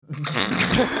Maybe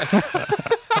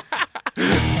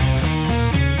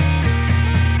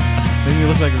you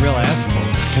look like a real asshole.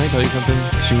 Can I tell you something?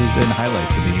 She was in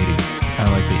highlights of the 80s. I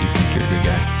like that you think you're a good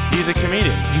guy. He's a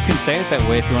comedian. You can say it that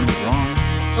way if you want to be wrong.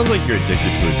 Sounds like you're addicted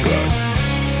to a drug.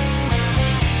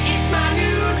 It's my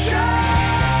new drug.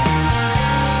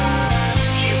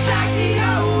 It's like the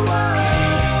old one.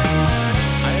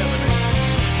 I have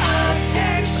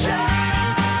Attention.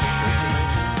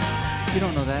 You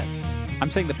don't know that. I'm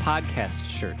saying the podcast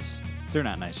shirts. They're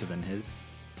not nicer than his.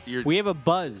 We have a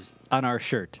buzz on our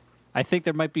shirt. I think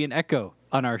there might be an echo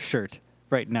on our shirt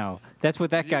right now. That's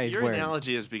what that guy is Your wearing.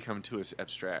 analogy has become too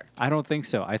abstract. I don't think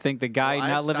so. I think the guy Well,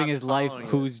 not I've living his stopped life, following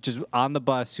who's just on the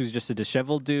bus, who's just a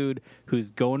disheveled dude,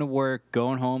 who's going to work,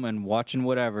 going home, and watching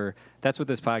whatever. That's what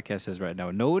this podcast is right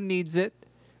now. No one needs it.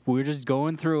 We're just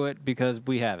going through it because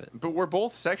we have it. But we're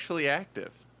both sexually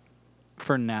active.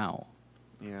 For now.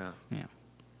 Yeah. Yeah.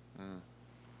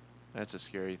 That's a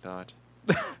scary thought.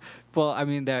 Well, I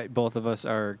mean that both of us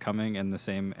are coming in the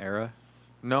same era.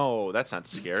 No, that's not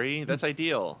scary. That's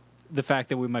ideal. The fact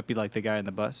that we might be like the guy in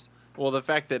the bus. Well, the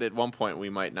fact that at one point we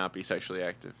might not be sexually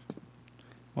active.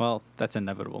 Well, that's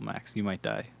inevitable, Max. You might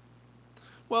die.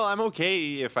 Well, I'm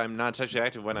okay if I'm not sexually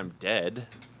active when I'm dead.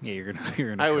 Yeah, you're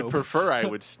gonna. I would cope. prefer I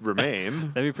would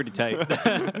remain. That'd be pretty tight.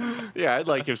 Yeah, I'd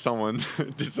like if someone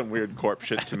did some weird corpse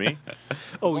shit to me.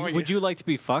 Oh, long as would you like to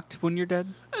be fucked when you're dead?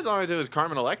 As long as it was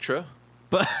Carmen Electra.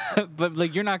 But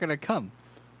like you're not gonna come.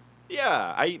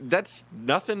 Yeah, that's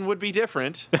nothing would be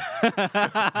different.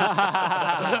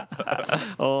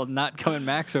 Oh, not coming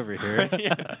Max over here.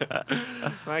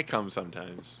 I come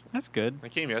sometimes. That's good. I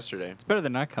came yesterday. It's better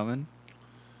than not coming.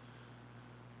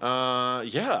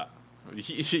 Yeah.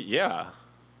 Yeah.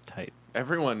 Tight.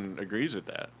 Everyone agrees with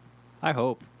that. I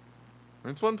hope.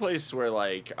 It's one place where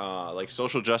like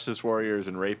social justice warriors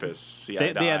and rapists see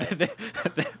eye to eye.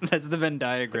 That's the Venn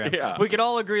diagram. Yeah. We can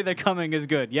all agree that coming is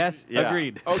good. Yes? Yeah.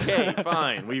 Agreed. Okay,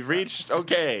 fine. We've reached.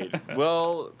 Okay,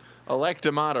 we'll elect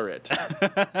a moderate.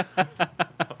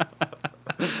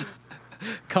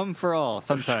 Come for all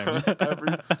sometimes.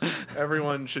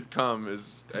 Everyone should come.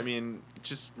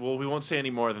 We won't say any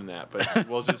more than that, but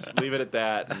we'll just leave it at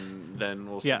that, and then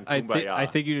we'll sing Kumbaya. I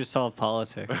think you just solved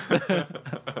politics.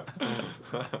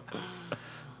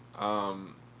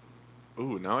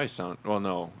 Ooh, now I sound. Well,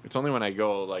 no, it's only when I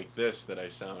go like this that I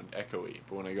sound echoey.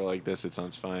 But when I go like this, it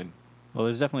sounds fine. Well,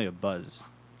 there's definitely a buzz.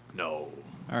 No.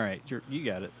 All right, you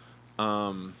got it.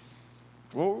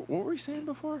 What were we saying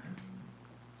before?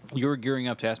 You were gearing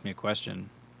up to ask me a question,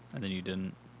 and then you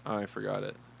didn't. Oh, I forgot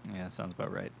it. Yeah, that sounds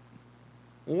about right.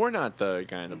 We're not the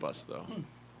guy in the bus, though.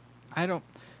 I don't.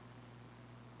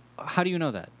 How do you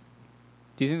know that?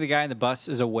 Do you think the guy in the bus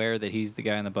is aware that he's the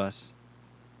guy in the bus?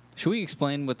 Should we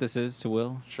explain what this is to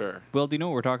Will? Sure. Will, do you know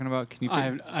what we're talking about? Can you?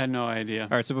 I have no idea.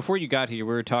 All right. So before you got here,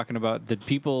 we were talking about the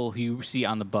people who you see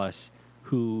on the bus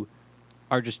who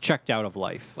are just checked out of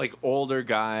life. Like older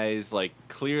guys, like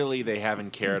clearly they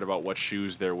haven't cared about what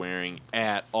shoes they're wearing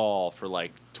at all for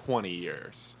like 20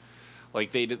 years.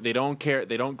 Like they don't care.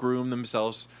 They don't groom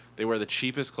themselves. They wear the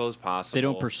cheapest clothes possible. They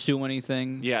don't pursue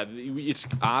anything. Yeah, it's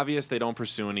obvious they don't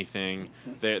pursue anything.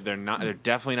 They're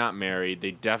definitely not married.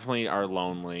 They definitely are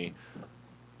lonely.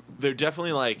 They're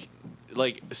definitely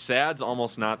like sad's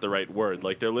almost not the right word.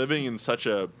 Like they're living in such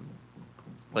a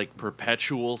like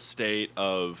perpetual state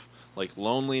of like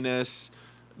loneliness,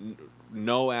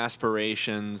 no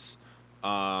aspirations,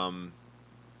 no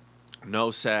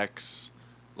sex,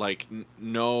 like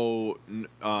no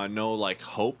like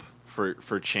hope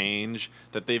for change,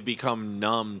 that they've become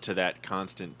numb to that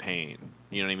constant pain.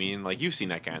 You know what I mean? Like you've seen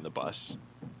that guy on the bus,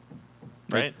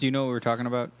 right? Like, do you know what we're talking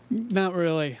about? Not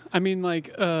really. I mean,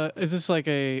 like, is this like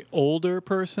a older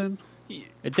person?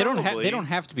 They don't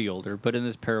have to be older, but in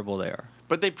this parable they are.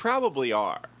 But they probably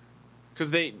are,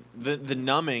 because the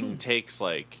numbing takes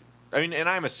like. I mean, and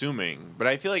I'm assuming, but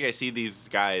I feel like I see these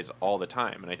guys all the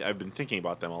time, and I've been thinking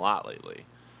about them a lot lately.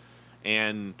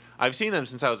 And I've seen them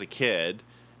since I was a kid,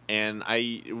 and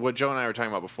what Joe and I were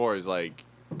talking about before is like,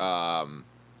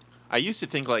 I used to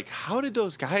think like, how did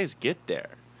those guys get there?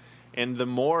 And the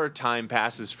more time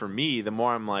passes for me, the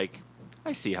more I'm like,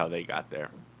 I see how they got there.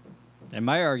 And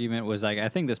my argument was like, I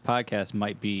think this podcast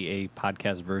might be a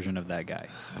podcast version of that guy.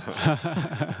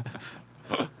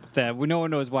 That no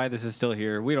one knows why this is still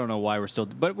here. We don't know why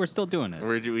but we're still doing it.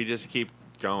 We just keep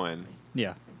going.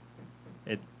 Yeah.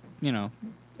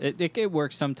 It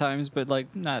works sometimes, but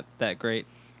like not that great.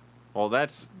 Well,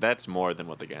 that's more than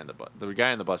what the guy in the bus. The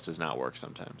guy in the bus does not work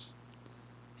sometimes.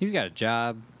 He's got a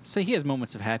job. So he has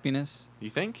moments of happiness. You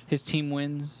think? His team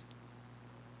wins.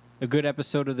 A good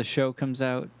episode of the show comes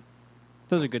out.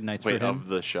 Those are good nights Wait, for him. of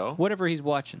the show? Whatever he's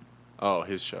watching. Oh,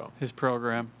 his show. His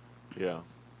program. Yeah.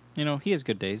 You know, he has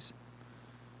good days.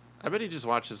 I bet he just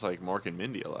watches like Mork and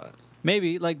Mindy a lot.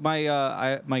 Maybe like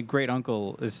my great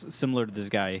uncle is similar to this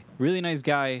guy. Really nice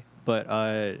guy,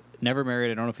 but never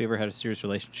married. I don't know if he ever had a serious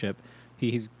relationship.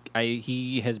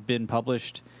 He has been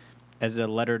published as a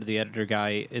letter to the editor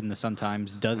guy in the Sun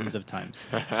Times dozens of times.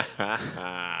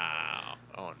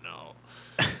 Oh no.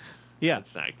 Yeah,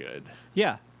 That's not good.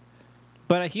 yeah,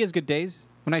 but he has good days.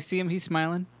 When I see him, he's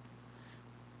smiling.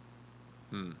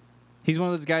 He's one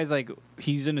of those guys, like,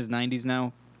 he's in his 90s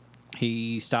now.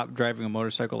 He stopped driving a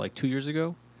motorcycle like 2 years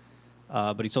ago,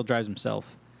 but he still drives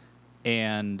himself.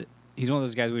 And he's one of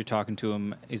those guys, we were talking to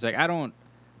him. He's like, I don't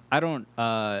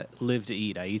live to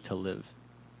eat. I eat to live.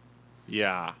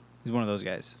 Yeah. He's one of those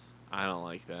guys. I don't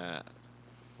like that.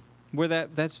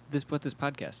 That's what this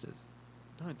podcast is.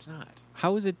 No, it's not.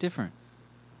 How is it different?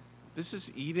 This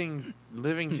is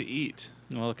living to eat.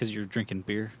 Well, because you're drinking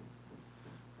beer.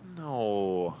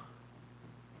 No.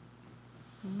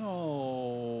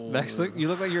 No. Max, you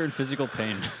look like you're in physical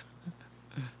pain.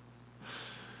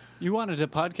 You wanted to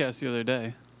podcast the other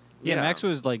day. Yeah, Max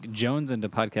was like Jones into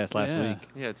podcast last Yeah. week.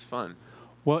 Yeah, it's fun.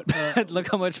 What?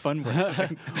 Look how much fun we're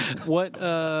having. What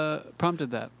prompted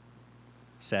that?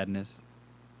 Sadness.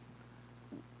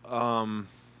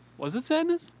 Was it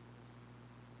sadness?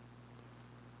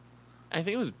 I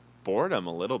think it was boredom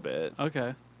a little bit.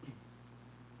 Okay.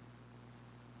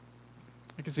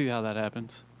 I can see how that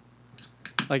happens.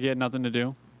 Like you had nothing to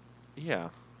do. Yeah.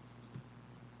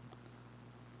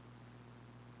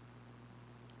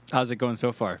 How's it going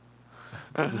so far?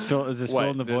 Is this What,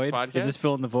 filling the this void? podcast? Is this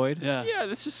filling the void? Yeah. Yeah,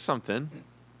 this is something.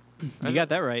 You got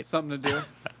that right. Something to do.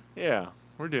 Yeah,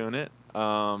 we're doing it.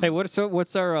 Hey, what's our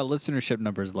listenership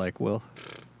numbers like, Will?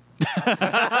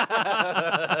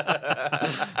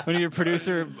 When your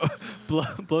producer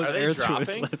blows Are they air through his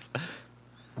dropping? lips.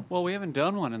 Well, we haven't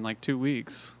done one in like 2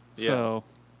 weeks. Yeah. So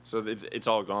So it's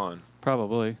all gone.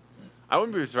 probably. I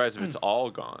wouldn't be surprised if it's all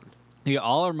gone. Yeah,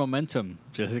 all our momentum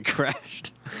just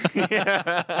crashed.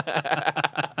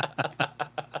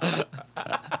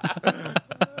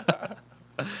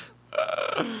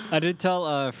 I did tell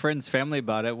a friend's family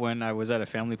about it when I was at a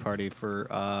family party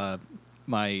for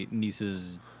my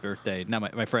niece's birthday.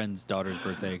 Not my friend's daughter's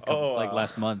birthday,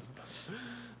 last month.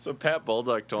 So Pat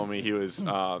Bulldog told me he was.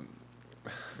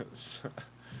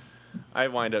 I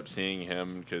wind up seeing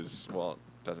him because, well,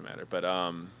 it doesn't matter. But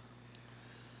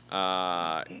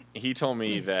he told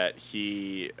me that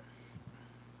he's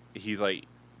like,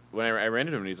 when I ran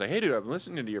into him, and he's like, "Hey, dude, I've been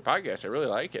listening to your podcast. I really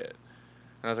like it."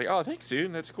 And I was like, "Oh, thanks,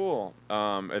 dude. That's cool."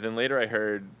 And then later I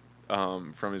heard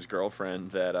from his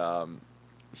girlfriend that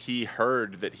he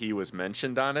heard that he was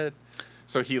mentioned on it.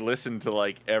 So he listened to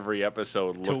like every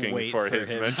episode looking for his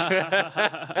him.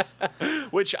 mention.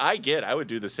 Which I get. I would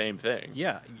do the same thing.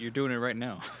 Yeah, you're doing it right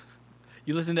now.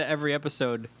 You listen to every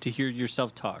episode to hear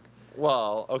yourself talk.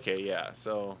 Well, okay, yeah.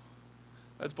 So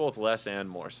that's both less and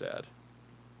more sad.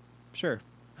 Sure.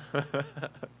 Got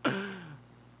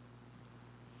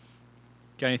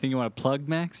anything you want to plug,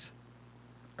 Max?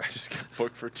 I just got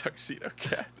booked for Tuxedo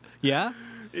Cat. Yeah?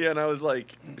 Yeah, and I was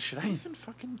like, should I even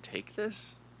fucking take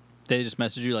this? They just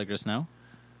messaged you like just now?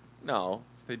 No,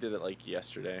 they did it like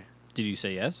yesterday. Did you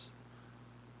say yes?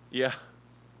 Yeah,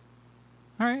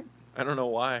 All right. I don't know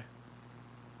why.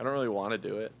 I don't really want to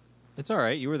do it. It's all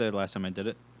right. You were there last time I did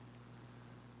it.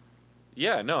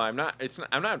 Yeah, no, I'm not. It's not.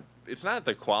 I'm not. It's not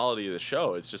the quality of the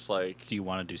show. It's just like, Do you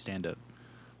want to do stand-up?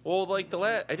 well, like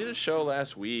I did a show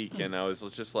last week, and I was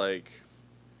just like,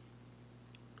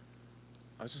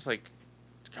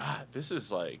 God, this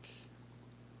is like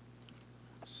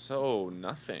so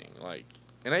nothing. Like,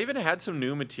 and I even had some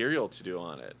new material to do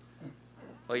on it.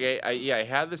 Like I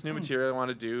had this new material I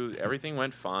wanted to do. Everything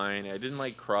went fine. I didn't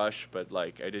like crush, but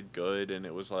like I did good, and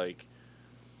it was like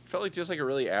felt like just like a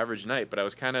really average night. But I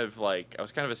was kind of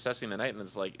assessing the night, and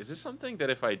it's like, is this something that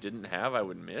if I didn't have, I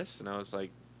would miss? And I was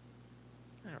like,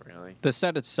 not really. The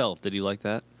set itself, did you like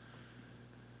that?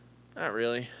 Not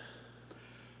really.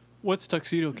 What's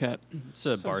Tuxedo Cat? It's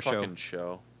a Some bar show. fucking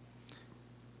show.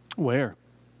 Where?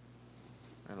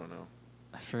 I don't know.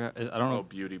 I forgot. I don't Oh, know.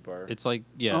 beauty bar. It's like,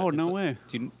 yeah. Oh, it's no like- way.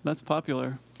 Do you, That's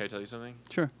popular. Can I tell you something?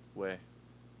 Sure. Way.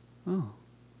 Oh.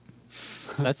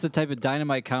 that's the type of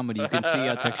dynamite comedy you can see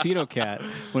on Tuxedo Cat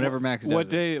whenever Max does What it.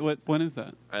 day? When is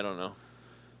that? I don't know.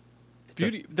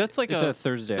 Beauty. That's like It's a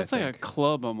Thursday, That's I like a think.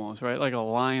 club almost, right? Like a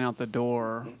line out the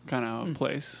door kind of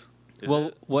place. Is Well,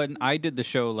 it? when I did the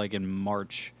show like in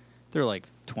March, There are like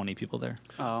 20 people there.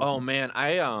 Oh man,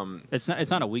 It's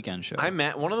not a weekend show. I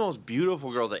met one of the most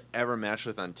beautiful girls I ever matched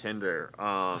with on Tinder.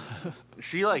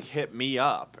 She like hit me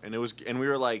up, and we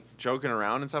were like joking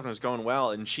around and stuff, and it was going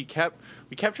well. And we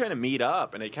kept trying to meet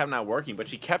up, and it kept not working. But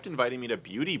she kept inviting me to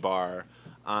Beauty Bar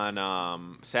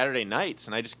on Saturday nights,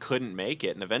 and I just couldn't make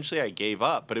it. And eventually, I gave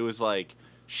up. But it was like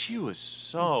she was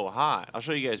so hot. I'll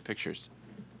show you guys pictures.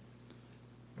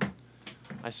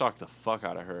 I stalked the fuck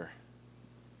out of her.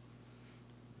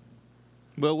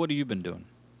 Well, what have you been doing?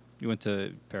 You went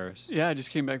to Paris. Yeah, I just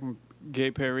came back from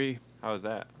Gay Paris. How was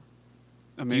that?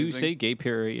 Amazing. Do you say gay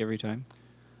Paris every time?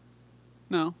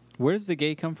 No. Where does the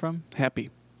gay come from? Happy.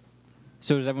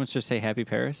 So does everyone just say Happy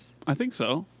Paris? I think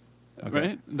so. Okay.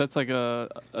 Right? That's like a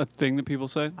thing that people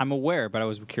say? I'm aware, but I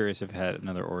was curious if it had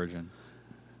another origin.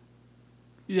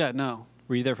 Yeah, no.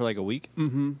 Were you there for like a week?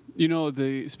 Mm-hmm. You know,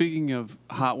 speaking of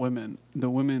hot women, the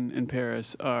women in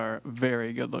Paris are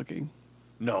very good looking.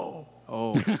 No.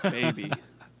 Oh, baby.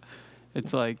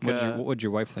 It's like What'd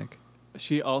your wife think?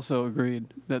 she also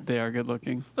agreed that they are good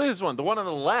looking. Look at this one, the one on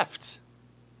the left.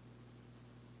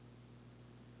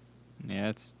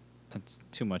 Yeah, that's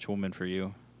too much woman for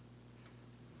you.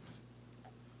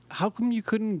 How come you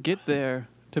couldn't get there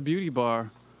to Beauty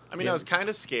Bar? I mean, I was kind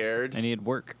of scared. I needed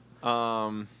work.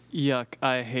 Yuck,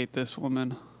 I hate this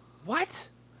woman. What?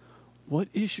 What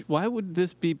is she, why would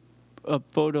this be a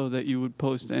photo that you would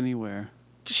post anywhere?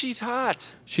 'Cause she's hot.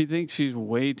 She thinks she's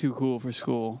way too cool for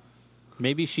school.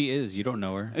 Maybe she is. You don't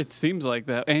know her. It seems like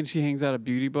that. And she hangs out at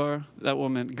Beauty Bar. That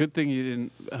woman, good thing you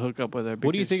didn't hook up with her.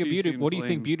 What do you because think of she beauty? seems What do you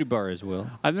think lame. Beauty Bar is, Will?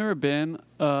 I've never been.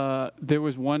 There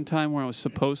was one time where I was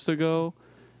supposed to go,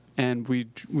 and we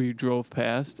drove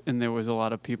past, and there was a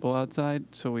lot of people outside.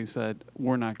 So we said,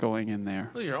 we're not going in there.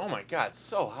 Look here. Oh my God,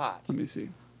 so hot. Let me see.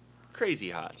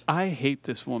 Crazy hot. I hate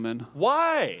this woman.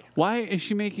 Why? Why is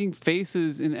she making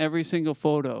faces in every single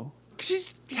photo? 'Cause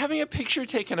she's having a picture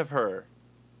taken of her.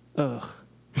 Ugh.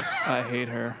 I hate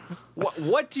her.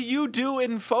 What do you do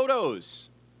in photos?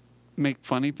 Make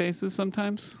funny faces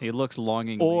sometimes? He looks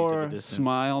longingly into the Or distance.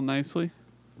 smile nicely,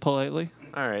 politely.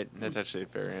 All right, that's actually a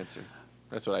fair answer.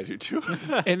 That's what I do too.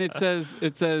 And it says,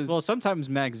 Well, sometimes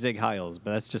Max zig heils,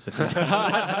 but that's just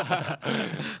a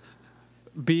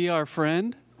be our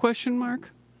friend? Question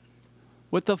mark.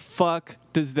 What the fuck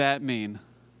does that mean?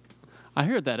 I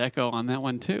heard that echo on that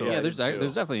one too. Yeah, I there's do too.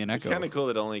 definitely an It's echo. kind of cool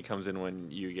that it only comes in when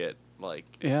you get like.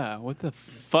 Yeah, what the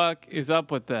fuck is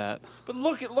up with that? But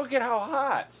look at how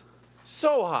hot.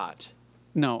 So hot.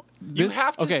 No. You this-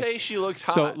 have to okay, say she looks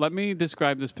hot. So let me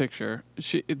describe this picture.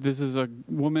 This is a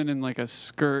woman in like a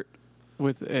skirt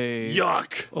with a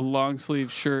Yuck. long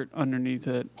sleeve shirt underneath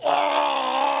it,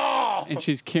 Oh! and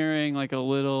she's carrying like a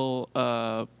little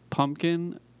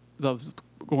pumpkin, those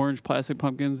orange plastic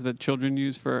pumpkins that children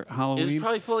use for Halloween. It's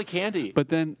probably full of candy. But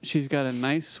then she's got a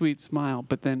nice, sweet smile.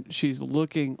 But then she's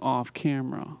looking off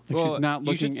camera. Like Well, she's not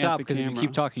looking you should stop at the because if camera. you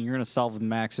keep talking, you're going to solve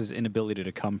Max's inability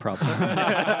to come properly.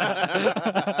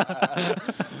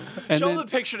 And Show then- the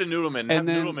picture to Noodleman. And have and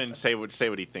then- Noodleman say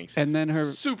what he thinks. And then her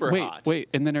Super wait, hot. Wait,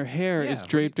 and then her hair is Yeah.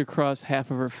 draped across half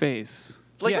of her face.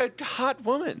 Like Yeah. a hot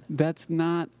woman. That's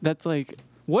like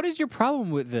What is your problem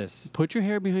with this? put your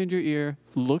hair behind your ear,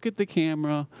 look at the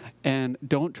camera, and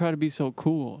don't try to be so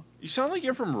cool. You sound like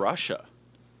you're from Russia.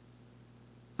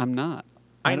 I'm not.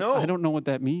 I know. I don't know what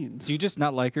that means. Do you just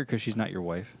not like her because she's not your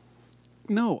wife?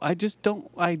 No, I just don't.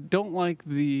 I don't like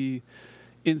the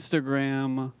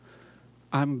Instagram.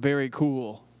 I'm very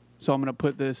cool, so I'm gonna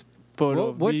put this photo.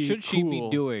 of What me should she be cool,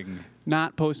 doing?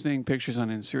 Not posting pictures on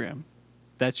Instagram.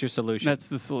 That's your solution. That's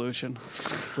the solution.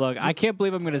 Look, I can't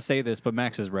believe I'm going to say this, but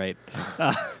Max is right.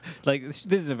 This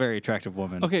is a very attractive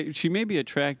woman. Okay, she may be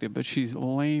attractive, but she's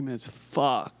lame as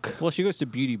fuck. Well, she goes to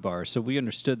beauty bars, so we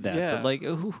understood that. Yeah. But like,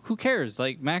 who cares?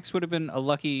 Like, Max would have been a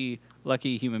lucky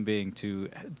human being to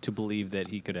believe that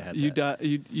he could have had You that.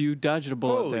 you dodged a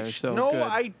bullet Holy there. So no,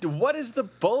 good. what is the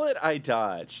bullet I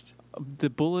dodged?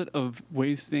 The bullet of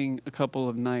wasting a couple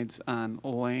of nights on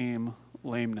lame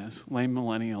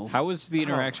millennials. How was the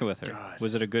interaction with her? God.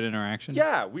 Was it a good interaction?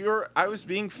 Yeah, I was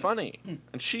being funny.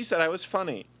 And she said I was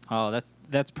funny. Oh,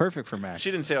 that's perfect for Max.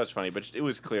 She didn't say I was funny, but it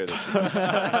was clear that she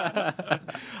was.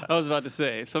 I was about to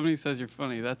say, if somebody says you're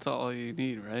funny, that's all you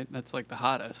need, right? That's like the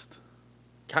hottest.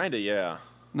 Kinda, yeah.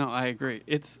 No, I agree.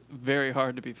 It's very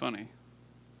hard to be funny.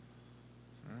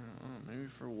 Maybe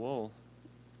for Wool.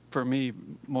 For me,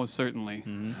 most certainly.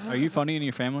 Mhm. Are you funny in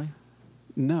your family?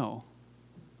 No.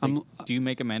 I'm. Do you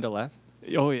make Amanda laugh?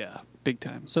 Oh yeah, big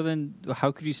time. So then,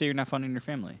 how could you say you're not funny in your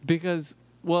family? Because,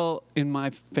 well, in my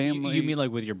family, You mean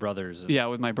like with your brothers? yeah,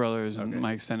 with my brothers and Okay.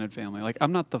 my extended family. Like,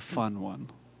 I'm not the fun one.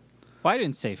 Well, I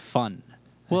didn't say fun.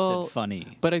 Well, I said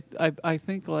funny. But I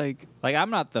think like Like, I'm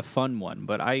not the fun one,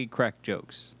 but I crack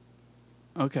jokes.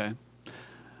 okay,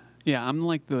 yeah, I'm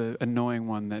like the annoying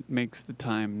one that makes the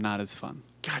time not as fun.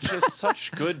 God, she has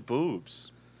such good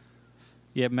boobs.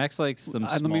 Yeah, Max likes them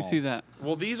small. Let me see that.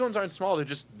 Well, these ones aren't small. They're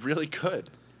just really good.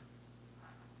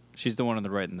 She's the one on the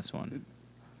right in this one.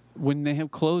 When they have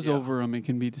clothes Yeah. over them, it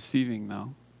can be deceiving,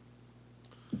 though.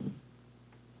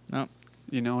 No,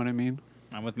 You know what I mean?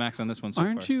 I'm with Max on this one so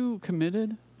Aren't far. you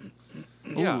committed?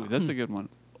 Yeah. Ooh, that's a good one.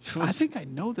 I think I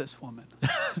know this woman.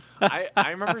 I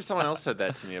remember someone else said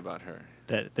that to me about her.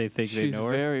 That they think they She's know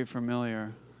her? very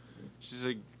familiar. She's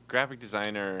a graphic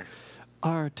designer.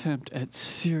 Our attempt at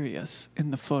serious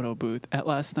in the photo booth at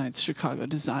last night's Chicago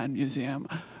Design Museum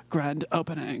grand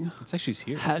opening. It's like she's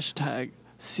here. Hashtag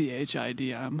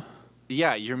CHIDM.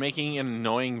 Yeah, you're making an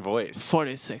annoying voice.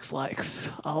 46 likes.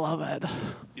 I love it.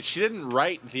 She didn't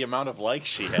write the amount of likes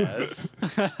she has.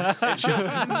 And she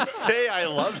didn't say I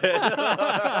love it.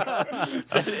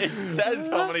 But it says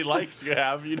how many likes you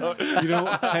have, you know. You know,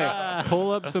 hey,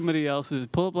 pull up somebody else's,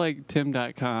 pull up like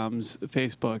Tim.com's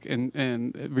Facebook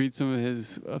and read some of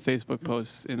his Facebook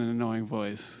posts in an annoying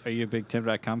voice. Are you a big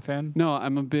Tim.com fan? No,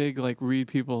 I'm a big like read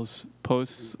people's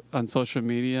posts on social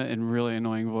media in really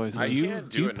annoying voices. I Do you, can't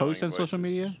do do you post on annoying social voices.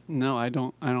 media? No, I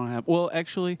don't have. Well,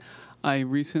 actually, I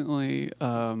recently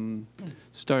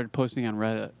started posting on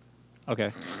Reddit.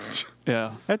 Okay.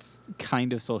 Yeah, That's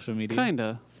kind of social media.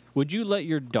 kinda. Would you let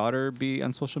your daughter be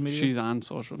on social media? She's on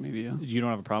social media. You don't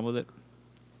have a problem with it?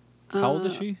 How old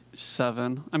is she?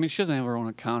 7. I mean, she doesn't have her own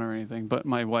account or anything, but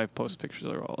my wife posts pictures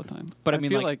of her all the time. But I mean,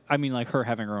 feel like her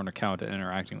having her own account and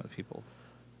interacting with people.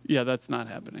 yeah, that's not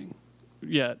happening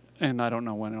yet, and I don't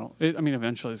know when it'll. I mean,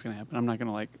 eventually it's gonna happen. I'm not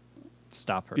gonna like.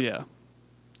 Stop her. Yeah,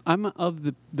 I'm of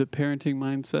the parenting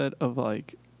mindset of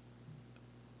like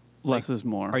less is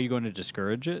more. Are you going to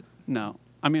discourage it? No,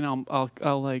 I mean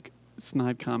I'll like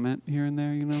snide comment here and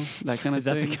there, you know, that kind of Is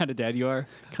that thing. the kind of dad you are?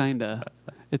 Kinda.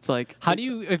 It's like How do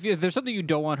you, if there's something you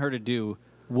don't want her to do,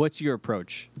 what's your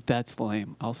approach? that's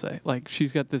lame. I'll say like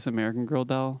she's got this American Girl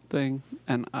doll thing,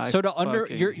 and I So to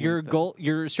fucking your hate that. goal,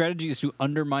 your strategy is to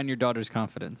undermine your daughter's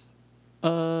confidence.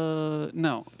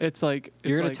 No, it's like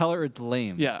You're gonna like, tell her it's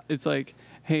lame. Yeah, it's like,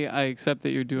 hey, I accept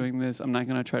that you're doing this. I'm not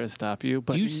gonna try to stop you.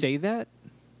 But Do you say that?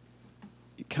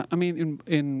 I mean,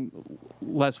 in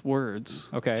less words.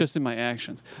 Okay. Just in my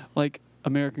actions, like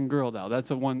American Girl doll.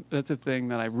 That's a thing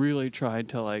that I really tried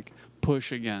to like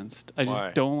push against. I just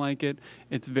Why? don't like it.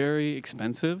 It's very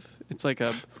expensive. It's like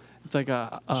a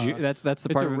That's the it's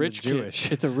part a of it rich that's kid.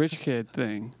 Jewish. It's a rich kid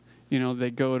thing. You know,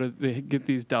 they get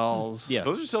these dolls. Yeah.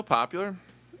 Those are still popular.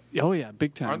 Oh yeah,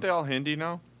 big time. Aren't they all Hindi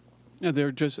now? Yeah,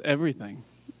 they're just everything,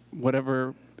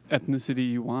 whatever ethnicity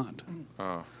you want.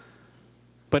 Oh.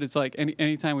 But it's like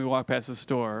anytime we walk past the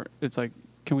store, it's like,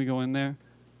 can we go in there?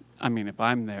 I mean, if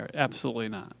I'm there, absolutely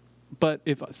not. But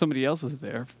if somebody else is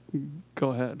there, go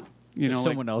ahead. You If know,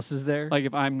 someone else is there. like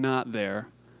if I'm not there,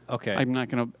 okay. I'm not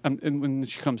gonna. And when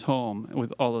she comes home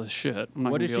with all this shit, I'm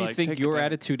not What gonna does be she like, think "Take it your back."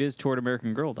 attitude is toward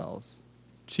American Girl dolls?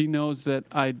 She knows that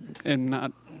I am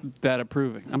not that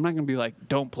approving. I'm not gonna be like,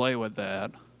 don't play with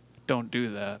that, don't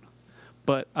do that.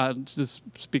 But I'll just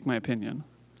speak my opinion.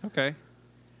 Okay.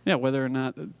 Yeah, whether or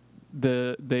not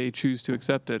they choose to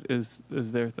accept it is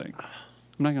their thing.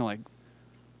 I'm not gonna like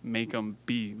make them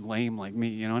be lame like me.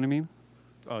 You know what I mean?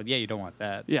 Oh yeah, you don't want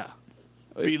that. Yeah.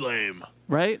 Be lame.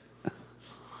 Right.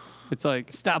 It's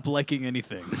like Stop liking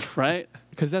anything. right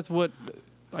because that's what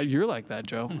you're like that,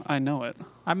 Joe. I know it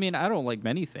I mean, I don't like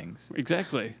many things.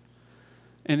 exactly.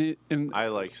 And I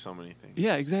like so many things.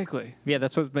 yeah, exactly. Yeah,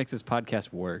 that's what makes this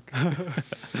podcast work.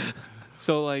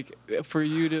 So like for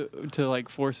you to like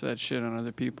force that shit on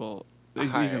other people is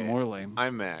Hi, even more lame.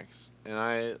 I'm Max, and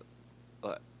I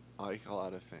like a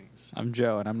lot of things. I'm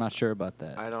Joe, and I'm not sure about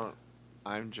that.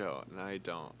 I'm Joe, and I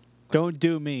don't. Don't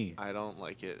do me. I don't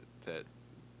like it that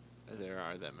there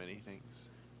are that many things.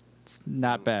 It's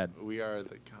not bad. We are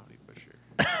the Comedy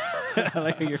Butcher. I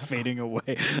like how you're fading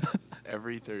away.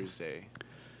 Every Thursday.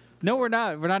 No, we're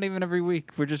not. We're not even every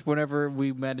week. We're just whenever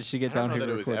we manage to I get don't down know here. that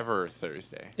to it was record. ever a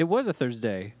Thursday. It was a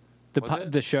Thursday. Was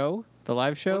it? The show, the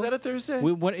live show. Was that a Thursday?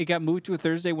 It got moved to a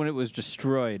Thursday when it was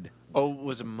destroyed. Oh, it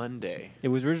was a Monday. It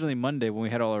was originally Monday when we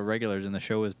had all our regulars, and the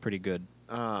show was pretty good.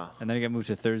 Ah. And then it got moved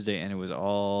to Thursday, and it was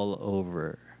all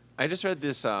over. I just read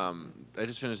this. I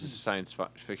just finished this science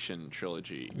fiction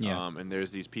trilogy. Yeah. And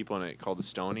there's these people in it called the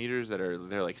Stone Eaters they're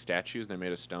like statues. They're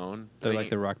made of stone. They're They like eat-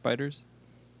 the rock biters.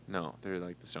 No, they're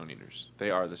like the Stone Eaters.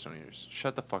 They are the Stone Eaters.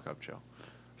 Shut the fuck up, Joe.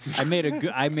 I made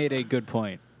a good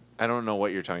point. I don't know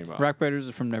what you're talking about. Rock biters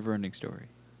are from Neverending Story.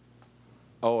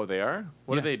 Oh, they are?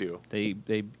 What Yeah. do they do?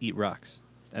 They eat rocks.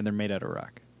 And they're made out of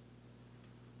rock.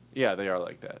 Yeah, they are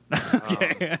like that.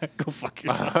 Okay, go fuck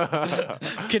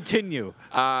yourself. Continue.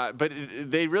 But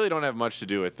they really don't have much to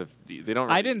do with they don't.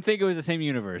 Really, I didn't think it was the same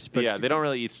universe, but yeah, they don't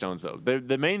really eat stones though.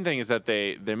 The main thing is that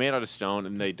they're made out of stone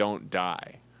and they don't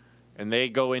die, and they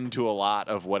go into a lot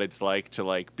of what it's like to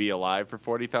like be alive for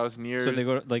 40,000 years. So they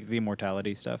go to, like the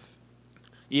immortality stuff.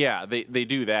 Yeah, they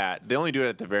do that. They only do it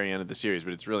at the very end of the series,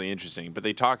 but it's really interesting. But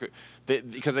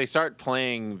because they start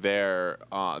playing their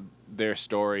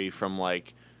story from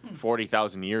like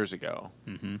 40,000 years ago,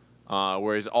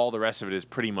 whereas all the rest of it is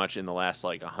pretty much in the last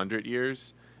like 100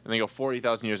 years. And they go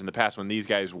 40,000 years in the past when these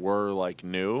guys were like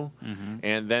new,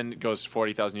 and then it goes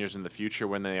 40,000 years in the future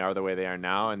when they are the way they are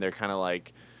now, and they're kind of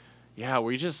like, yeah,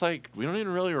 we just like we don't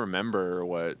even really remember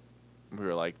what we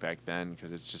were like back then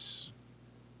because it's just.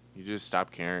 You just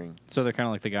stop caring. So they're kind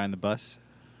of like the guy in the bus.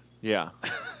 Yeah.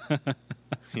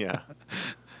 Yeah.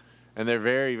 And they're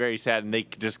very, very sad, and they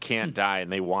just can't die, and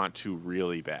they want to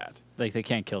really bad. Like they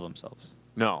can't kill themselves.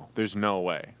 No, there's no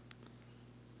way.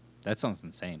 That sounds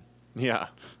insane. Yeah.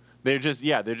 They're just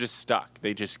stuck.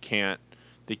 They just can't.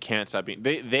 They can't stop being.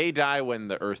 They die when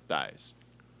the Earth dies.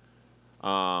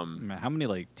 Man, how many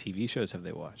like TV shows have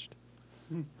they watched?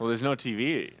 Well, there's no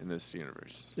TV in this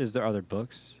universe. Is there other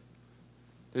books?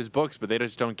 There's books, but they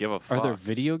just don't give a fuck. Are there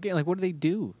video games? Like, what do they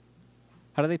do?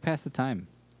 How do they pass the time?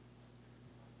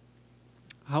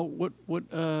 What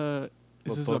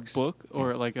is this books? a book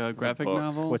or like a graphic book.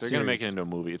 novel? What They're gonna make it series? into a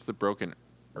movie. It's the Broken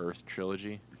Earth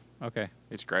trilogy. Okay.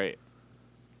 It's great.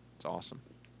 It's awesome.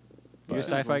 You a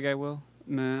sci-fi guy, Will?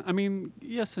 Nah, I mean,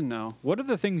 yes and no. What are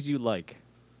the things you like?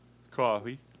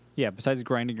 Coffee. Yeah, besides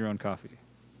grinding your own coffee.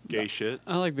 Gay shit.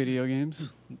 I like video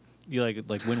games. You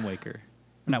like Wind Waker.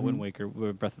 Not Wind Waker,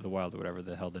 Breath of the Wild or whatever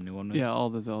the hell the new one was. Yeah, all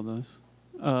the Zeldas.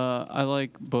 I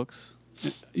like books.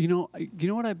 You know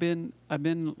what I've been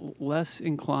less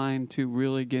inclined to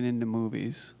really get into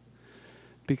movies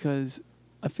because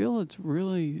I feel it's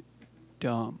really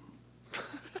dumb.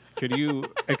 Could you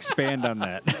expand on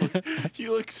that?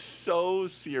 You look so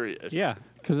serious. Yeah.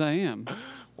 Because I am.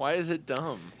 Why is it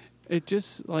dumb? It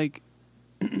just like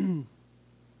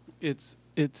it's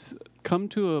come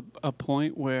to a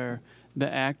point where the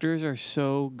actors are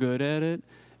so good at it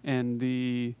and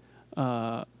the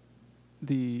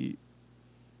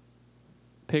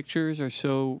pictures are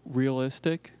so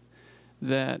realistic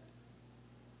that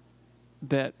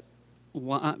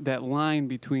line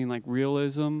between like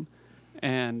realism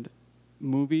and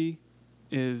movie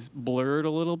is blurred a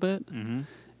little bit. Mm-hmm.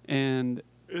 And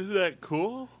Isn't that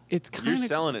cool? it's kind You're of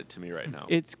selling it to me right now.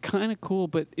 It's kind of cool,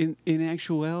 but in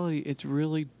actuality, it's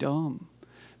really dumb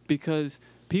because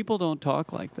people don't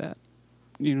talk like that.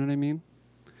 You know what I mean?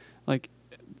 Like,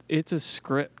 it's a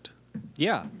script.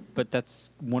 Yeah, but that's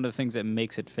one of the things that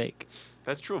makes it fake.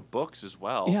 That's true of books as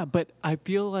well. Yeah, but I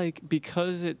feel like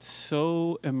because it's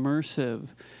so immersive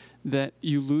that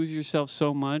you lose yourself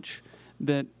so much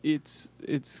that it's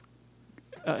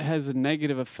has a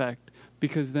negative effect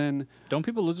because then Don't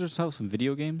people lose themselves in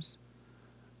video games?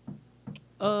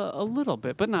 a little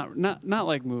bit, but not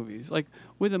like movies. Like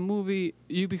with a movie,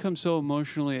 you become so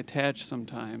emotionally attached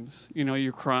sometimes. You know,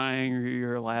 you're crying or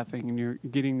you're laughing and you're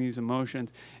getting these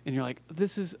emotions, and you're like,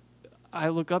 I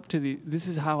look up to this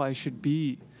is how I should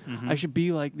be. Mm-hmm. I should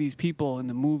be like these people in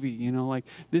the movie. You know, like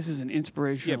this is an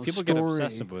inspirational Yeah, people story. get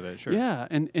obsessive with it, sure. Yeah,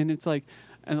 and it's like,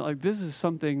 this is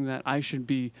something that I should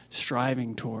be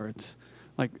striving towards.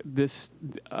 Like this,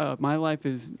 my life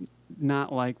is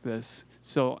not like this,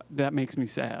 so that makes me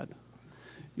sad.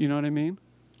 You know what I mean?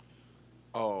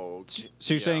 Oh.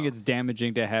 So you're saying it's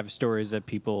damaging to have stories that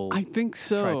people I think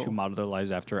so. try to model their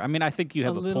lives after? I mean, I think you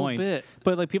have A a little point, bit.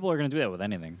 but like people are going to do that with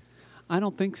anything. I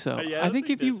don't think so. Yeah, I think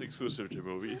if you exclusive to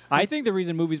movies. I think the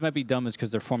reason movies might be dumb is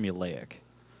because they're formulaic.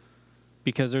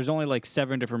 Because there's only like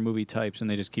 7 different movie types, and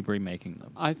they just keep remaking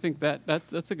them. I think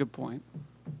that's a good point.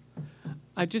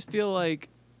 I just feel like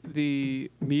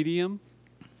the medium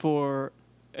for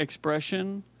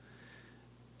expression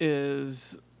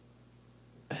is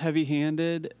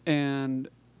heavy-handed and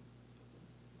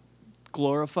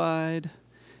glorified,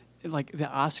 like the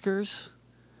Oscars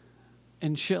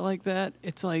and shit like that.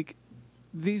 It's like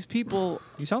these people.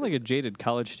 You sound like a jaded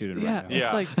college student Yeah. right now. Yeah,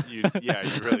 It's like- you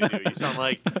really do. You sound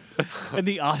like And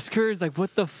the Oscars, like,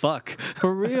 what the fuck?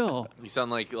 For real. you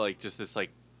sound like just this like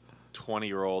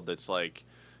 20-year-old that's like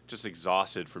just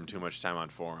exhausted from too much time on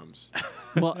forums.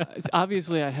 Well,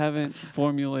 obviously I haven't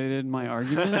formulated my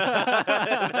argument.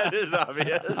 That is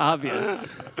obvious.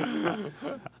 Obvious.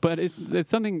 But it's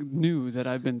something new that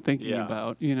I've been thinking Yeah.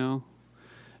 about, you know.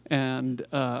 and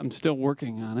I'm still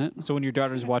working on it. So when your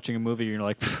daughter's watching a movie, you're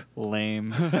like, "Pff, lame."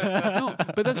 No,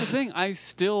 but that's the thing. I'm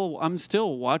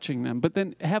still watching them, but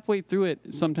then halfway through it,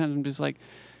 sometimes I'm just like,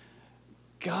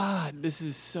 God, this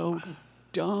is so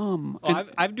dumb. Oh,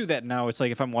 I do that now. It's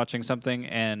like if I'm watching something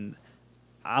and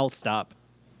I'll stop.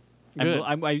 Good.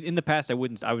 In the past, I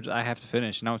wouldn't. I have to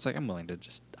finish. Now it's like I'm willing to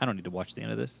just. I don't need to watch the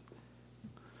end of this.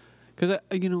 Because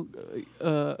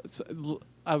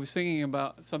I was thinking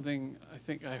about something. I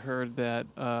think I heard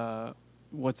that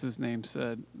what's his name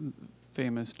said,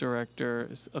 famous director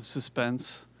of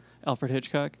suspense, Alfred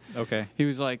Hitchcock. Okay. He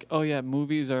was like, "Oh yeah,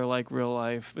 movies are like real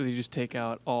life. They just take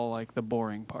out all like the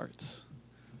boring parts,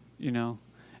 you know."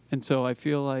 And so I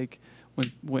feel like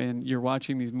when you're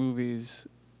watching these movies,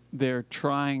 they're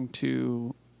trying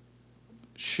to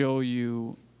show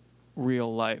you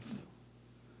real life.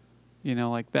 You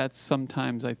know, like that's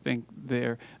sometimes I think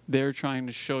they're trying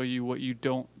to show you what you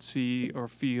don't see or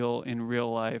feel in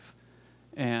real life.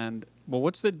 And Well,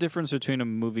 what's the difference between a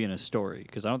movie and a story?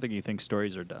 Because I don't think you think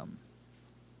stories are dumb.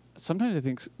 sometimes I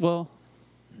think, well,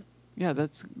 yeah,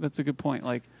 that's a good point.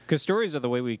 Like, Because stories are the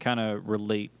way we kind of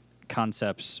relate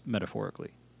concepts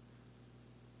metaphorically.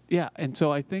 yeah, and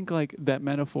so I think like that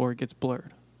metaphor gets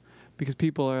blurred because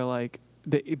people are like,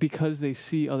 because they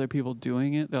see other people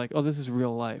doing it, they're like, oh, this is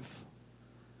real life.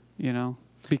 You know?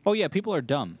 Oh yeah, people are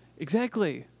dumb.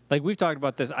 Exactly. Like we've talked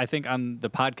about this, I think, on the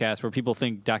podcast where people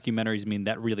think documentaries mean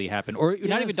that really happened, or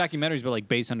not even Yes. documentaries, but like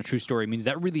based on a true story means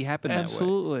that really happened.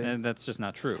 Absolutely. That way. And that's just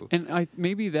not true. And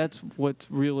maybe that's what's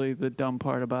really the dumb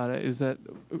part about it is that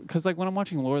because like when I'm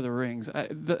watching Lord of the Rings, I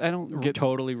don't get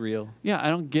Totally real. yeah, I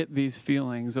don't get these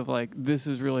feelings of like this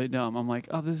is really dumb. I'm like,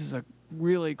 oh, this is a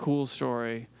really cool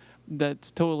story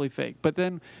that's totally fake. But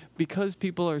then because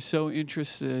people are so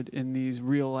interested in these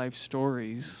real life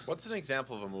stories, What's an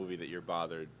example of a movie that you're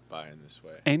bothered by in this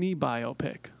way? any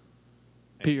biopic,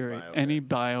 period, any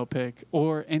biopic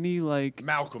or any like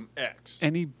Malcolm X.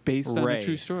 any based on Ray. a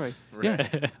true story. Ray.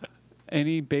 Yeah.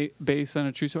 Any based on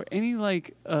a true story. Any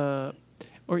like or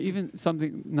even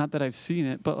something, not that I've seen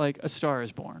it, but like A Star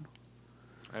is Born.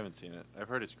 I haven't seen it. I've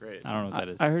heard it's great. I don't know what that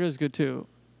is. I heard it was good too.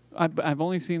 I've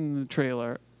only seen the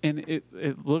trailer and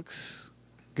it looks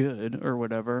good or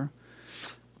whatever,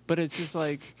 but it's just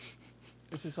like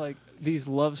these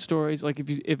love stories. Like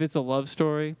if it's a love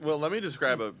story, Well, let me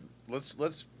describe let's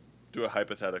do a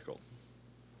hypothetical.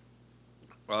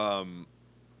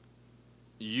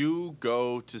 You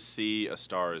go to see A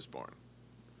Star is Born.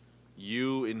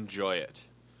 You enjoy it.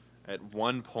 At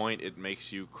one point it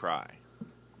makes you cry.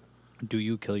 Do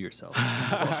you kill yourself?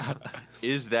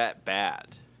 Is that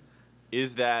bad?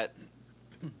 Is there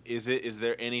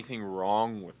anything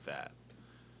wrong with that?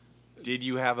 Did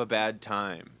you have a bad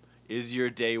time? Is your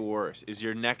day worse? Is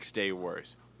your next day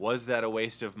worse? Was that a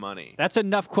waste of money? That's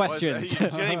enough questions. You know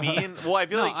what I mean? Well, I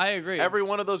feel No, like I agree. every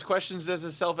one of those questions has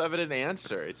a self-evident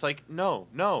answer. It's like, no.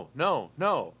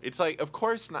 It's like, of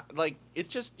course not. Like, it's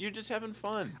just, you're just having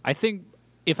fun. I think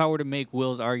if I were to make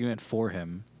Will's argument for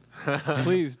him,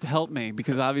 please help me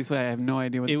because obviously I have no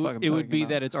idea what the fuck I'm it would talking be about.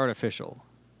 that it's artificial.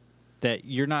 That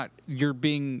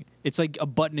it's like a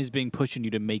button is being pushed in you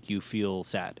to make you feel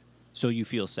sad. So you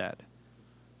feel sad.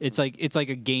 It's like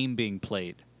a game being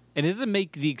played. It doesn't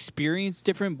make the experience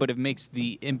different, but it makes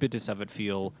the impetus of it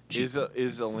feel cheap.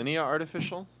 Is Alinea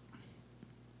artificial?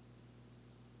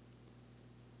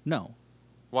 No.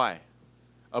 Why?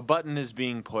 A button is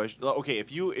being pushed. Okay,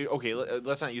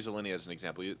 let's not use Alinea as an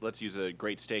example. Let's use a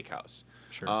great steakhouse.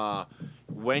 Sure.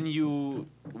 When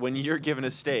you're given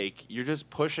a steak, you're just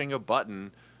pushing a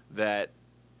button that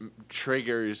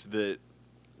triggers the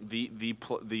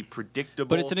predictable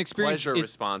But it's an experience. pleasure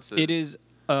responses.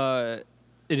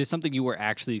 It is something you are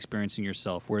actually experiencing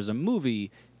yourself. Whereas a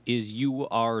movie is you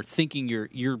are thinking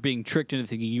you're being tricked into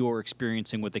thinking you're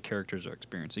experiencing what the characters are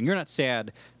experiencing. You're not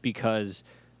sad because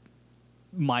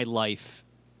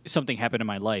something happened in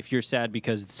my life. You're sad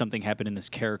because something happened in this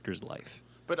character's life.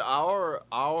 But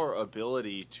our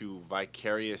ability to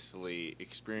vicariously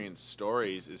experience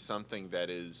stories is something that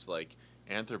is like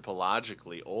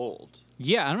anthropologically old.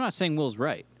 Yeah, I'm not saying Will's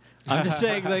right. I'm just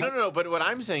saying like No. But what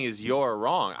I'm saying is you're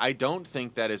wrong. I don't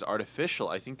think that is artificial.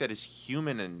 I think that is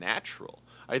human and natural.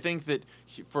 I think that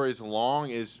for as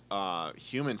long as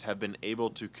humans have been able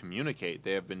to communicate,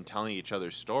 they have been telling each other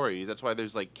stories. That's why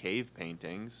there's like cave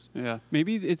paintings. Yeah,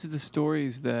 maybe it's the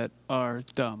stories that are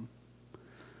dumb.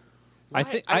 I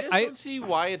just don't see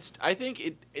why it's. I think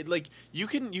it like you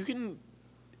can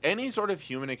any sort of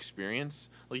human experience,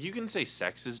 like you can say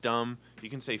sex is dumb, you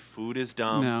can say food is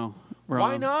dumb. No, wrong.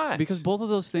 Why not? Because both of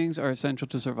those things are essential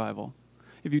to survival.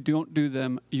 If you don't do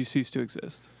them, you cease to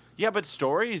exist. Yeah, but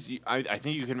stories, I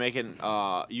think you can make it.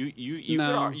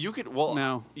 You could. Well,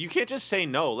 No. you can't just say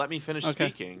no. Let me finish Okay.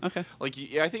 speaking. Okay. Like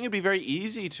I think it'd be very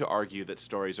easy to argue that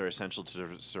stories are essential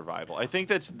to survival. I think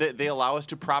that they allow us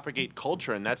to propagate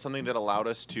culture, and that's something that allowed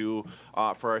us to,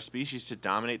 for our species to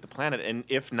dominate the planet. And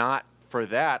if not for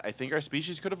that, I think our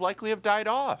species could have likely have died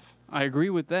off. I agree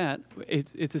with that.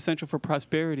 It's essential for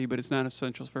prosperity, but it's not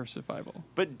essential for survival.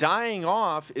 But dying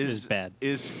off Is bad.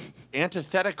 is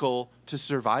antithetical to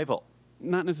survival.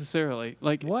 Not necessarily.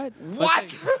 Like What?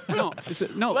 What? No,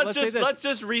 no. Let's say this. Let's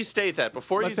just restate that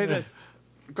before Let's you say this.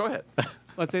 Go ahead.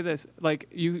 Let's say this. Like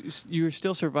you're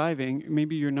still surviving.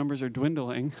 Maybe your numbers are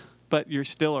dwindling, but you're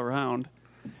still around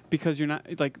because you're not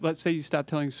like. Let's say you stop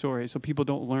telling stories, so people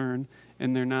don't learn,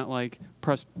 and they're not like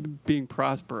being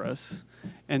prosperous,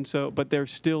 and so but they're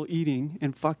still eating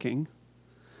and fucking.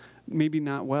 Maybe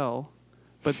not well,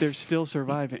 but they're still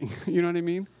surviving. You know what I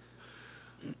mean?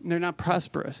 They're not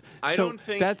prosperous. I So don't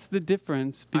think- that's the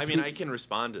difference. I Between, mean, I can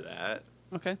respond to that.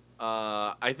 okay.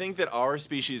 I think that our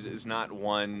species is not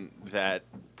one that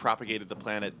propagated the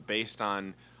planet based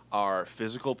on our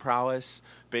physical prowess,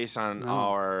 based on No.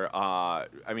 our.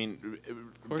 I mean,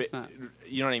 Of course not.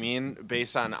 You know what I mean?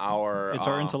 Based on our. It's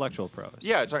our intellectual prowess.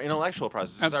 Yeah, it's our intellectual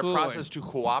process. It's Absolutely. our process to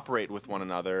cooperate with one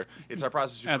another. It's our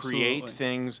process to create Absolutely.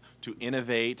 things, to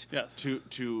innovate, Yes.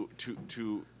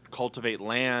 to cultivate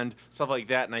land, stuff like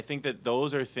that. And I think that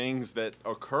those are things that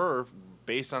occur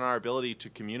based on our ability to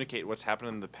communicate what's happened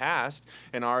in the past,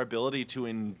 and our ability to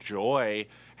enjoy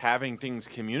having things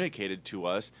communicated to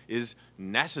us is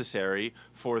necessary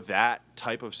for that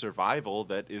type of survival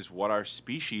that is what our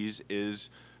species is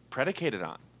predicated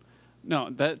on. No,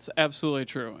 that's absolutely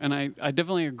true, and I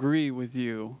definitely agree with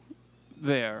you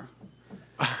there,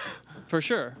 for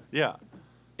sure. Yeah.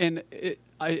 And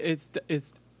it's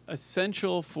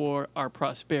essential for our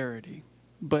prosperity,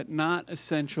 but not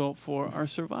essential for our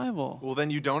survival. Well, then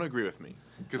you don't agree with me,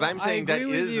 because I'm I saying that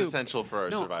agree with is you. essential for our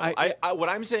No, survival. I- What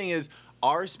I'm saying is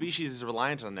our species is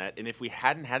reliant on that, and if we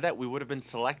hadn't had that, we would have been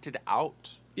selected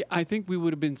out. Yeah, I think we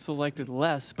would have been selected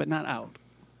less, but not out.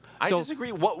 I So-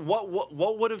 disagree.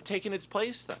 What would have taken its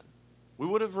place then? We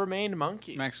would have remained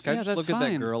monkeys. Max, can I Yeah, just that's look at that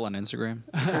fine. girl on Instagram?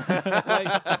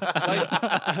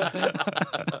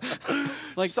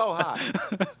 Like so hot.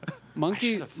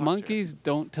 should've fucked her. monkeys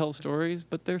don't tell stories,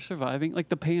 but they're surviving. Like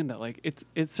the panda, like it's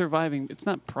surviving. It's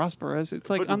not prosperous. It's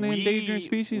like But on the endangered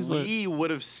species list. We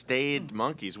would have stayed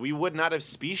monkeys. We would not have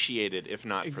speciated if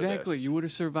not Exactly. for this. You would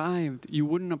have survived. You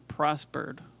wouldn't have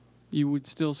prospered. You would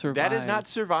still survive. That is not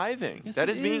surviving. Yes, that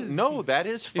it is being is. no. That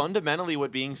is fundamentally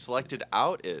what being selected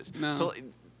out is. No. So,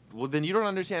 well, then you don't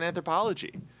understand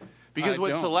anthropology, because I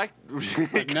what don't. select.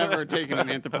 I've never taken an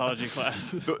anthropology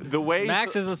class. the way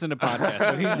Max has listened to podcasts,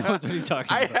 so he knows what he's talking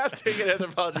I about. have taken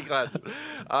anthropology class.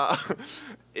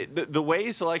 The way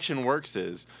selection works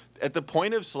is at the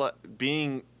point of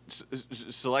being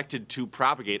selected to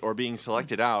propagate or being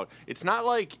selected out. It's not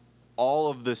like all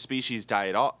of the species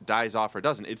dies off or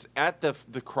doesn't. It's at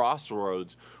the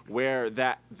crossroads where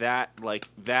that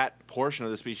portion of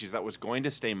the species that was going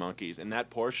to stay monkeys and that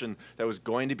portion that was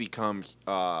going to become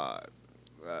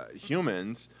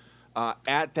humans.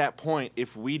 At that point,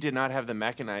 if we did not have the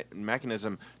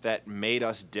mechanism that made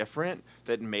us different,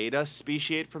 that made us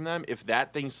speciate from them, if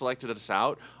that thing selected us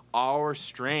out, our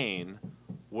strain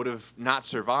would have not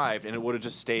survived and it would have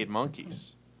just stayed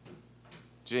monkeys.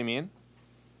 Do you know what I mean?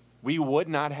 We would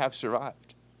not have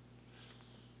survived.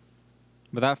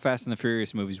 Without Fast and the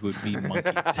Furious movies, would be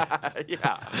monkeys.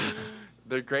 Yeah.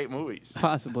 They're great movies.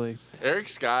 Possibly. Eric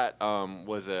Scott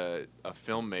was a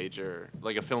film major,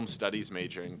 like a film studies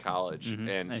major in college,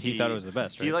 And he thought it was the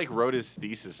best, He right? wrote his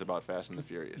thesis about Fast and the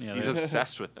Furious. Yeah, He's they-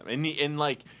 obsessed with them, and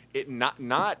like it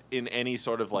not in any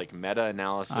sort of like meta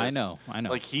analysis. I know.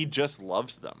 Like he just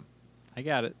loves them. I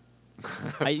got it.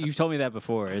 You've told me that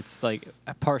before. It's like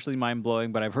partially mind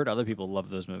blowing, but I've heard other people love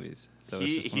those movies. So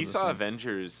it's just one He of those saw things.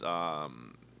 Avengers,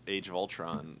 Age of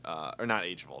Ultron, or not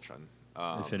Age of Ultron.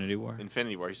 Infinity War.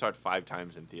 Infinity War. He saw it 5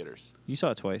 times in theaters. You saw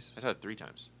it twice. I saw it 3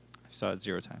 times. I saw it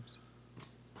 0 times.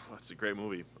 That's a great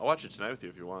movie. I'll watch it tonight with you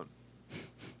if you want.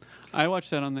 I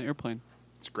watched that on the airplane.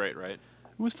 It's great, right? It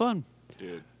was fun.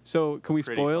 Dude. So can we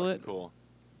Pretty spoil fucking it? Cool.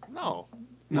 No.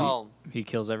 No. Well, He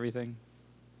kills everything.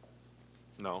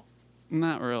 no.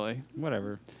 Not really.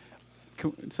 Whatever.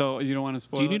 So you don't want to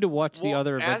spoil Do you need to it? watch the Well,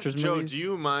 other ask Avengers Joe, movies? do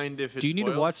you mind if it's Do you need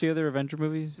to spoiled? watch the other Avenger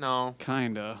movies? No.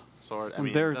 Kinda. Sort. I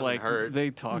mean, They're it doesn't like hurt. they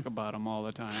talk about them all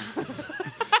the time.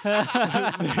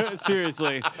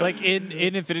 Seriously. Like in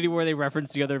Infinity War, they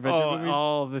reference the other Avenger movies?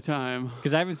 all the time.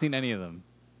 Because I haven't seen any of them.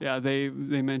 Yeah, they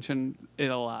mention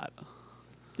it a lot.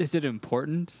 Is it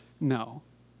important? No.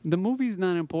 The movie's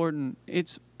not important.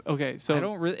 It's okay. So I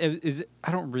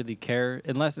don't really care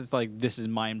unless it's like this is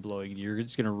mind blowing. You're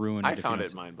just gonna ruin it. I if found you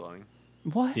it mind blowing.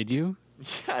 what Did you?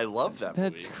 Yeah, I love that movie.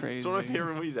 That's It's one of my crazy.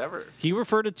 favorite movies ever. He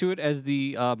referred to it as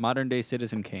the modern day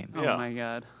Citizen Kane. Oh Yeah. my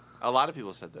god. A lot of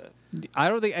people said that. I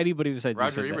don't think anybody besides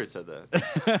Roger you Ebert said said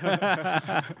that.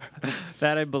 that.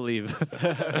 That I believe.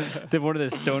 Did one of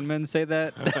the Stone Men say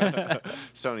that?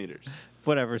 Stone Eaters.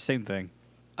 Whatever, same thing.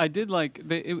 I did like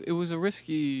it was a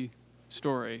risky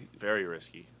story Very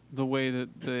risky. the way that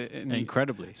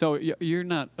Incredibly. So you're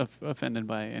not offended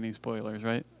by any spoilers,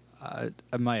 right?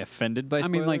 Am I offended by I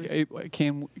spoilers? mean, like,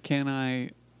 can I?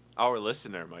 Our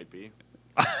listener might be.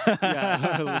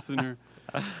 Yeah, listener.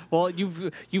 Well,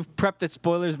 you've prepped that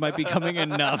spoilers might be coming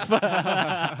enough.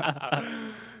 I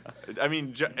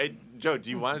mean, Joe, do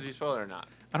you want to do spoiler or not?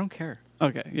 I don't care.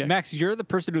 Okay, yeah. Max, you're the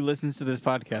person who listens to this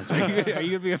podcast. Are you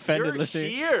gonna be offended You're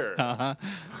listening? here. Uh-huh.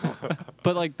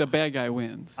 But like the bad guy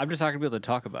wins. I'm just not gonna be able to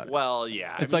talk about it. Well,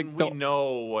 yeah. It's I mean, like we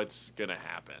know what's gonna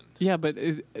happen. Yeah, but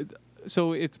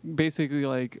so it's basically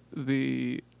like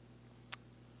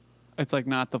it's like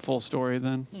not the full story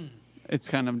then. It's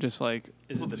kind of just like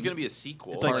Well, there's gonna be a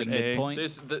sequel. It's like Part the A. midpoint.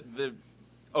 There's the.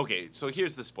 Okay, so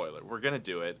here's the spoiler. We're gonna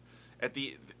do it. At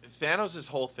the Thanos'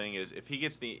 whole thing is if he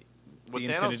gets the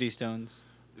Infinity Stones.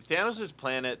 Thanos'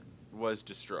 planet was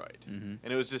destroyed, Mm-hmm.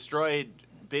 and it was destroyed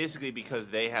basically because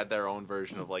they had their own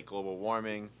version of like global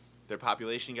warming. Their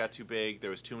population got too big. There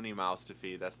was too many mouths to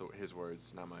feed. That's his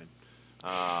words, not mine.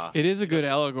 it is a good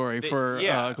allegory for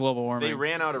global warming. They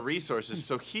ran out of resources,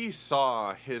 so he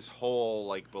saw his whole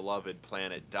like beloved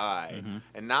planet die, Mm-hmm.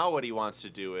 and now what he wants to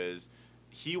do is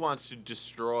he wants to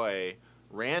destroy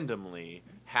randomly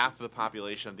half the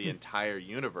population of the entire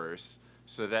universe,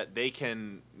 so that they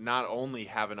can not only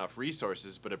have enough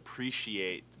resources but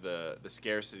appreciate the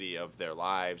scarcity of their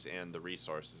lives and the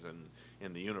resources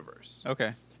in the universe.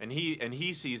 Okay. And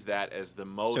he sees that as the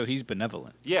most. So he's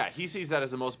benevolent. Yeah, he sees that as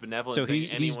the most benevolent So thing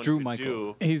he's anyone Drew could Michael.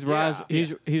 do. He's Raj.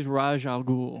 He's Raj Al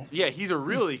Ghul. Yeah, he's a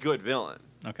really good villain.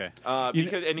 Okay. You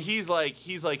Because and he's like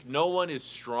no one is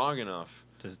strong enough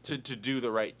to do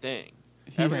the right thing.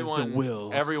 He has the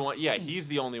will. Everyone, yeah, he's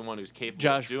the only one who's capable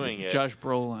Josh of doing it. Josh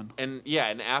Brolin. And yeah,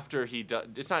 and after he does,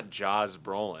 it's not Jaws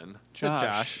Brolin.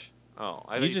 Josh. Oh,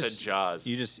 I thought you said Jaws.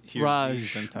 You just hear Raj Z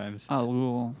sometimes. Al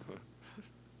Ghul.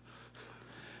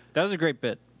 That was a great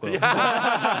bit. Will.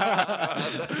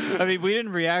 I mean, we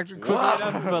didn't react quickly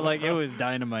enough, but like it was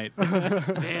dynamite.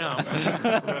 Damn.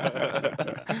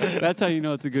 That's how you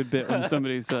know it's a good bit when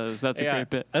somebody says that's a great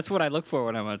bit. That's what I look for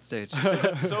when I'm on stage.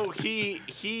 So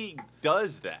he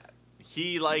does that.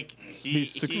 He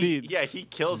succeeds. He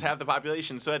kills half the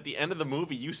population. So at the end of the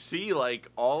movie, you see like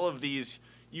all of these.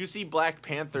 You see Black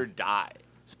Panther die.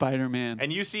 Spider-Man.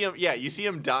 And you see him, you see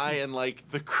him die in like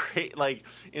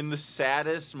in the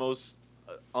saddest, most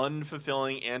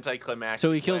unfulfilling, anticlimactic.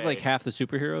 So he kills way. like half the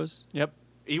superheroes. Yep.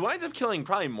 He winds up killing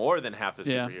probably more than half the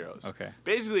Yeah. superheroes. Okay.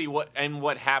 Basically,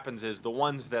 what happens is the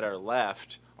ones that are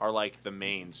left are like the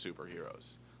main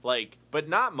superheroes. Like, but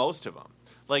not most of them.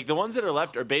 Like the ones that are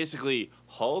left are basically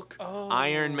Hulk,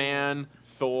 Iron Man,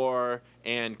 Thor,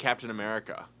 and Captain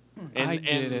America. And, I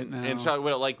get it now. And so,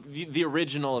 well, like the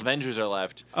original Avengers are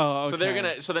left. Oh, So they're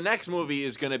okay. So the next movie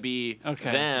is gonna be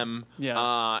them.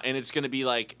 Yes. And it's gonna be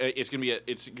like it's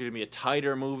gonna be a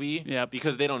tighter movie. Yep.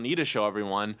 Because they don't need to show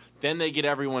everyone. Then they get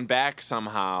everyone back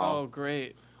somehow. Oh,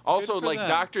 great. Also, Good for like them.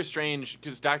 Doctor Strange,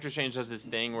 because Doctor Strange does this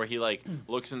thing where he like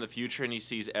looks in the future and he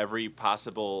sees every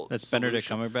possible. That's Benedict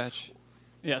solution. Cumberbatch.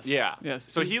 Yes. Yeah.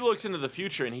 Yes. So he looks into the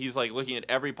future and he's like looking at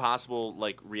every possible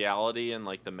like reality and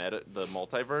like the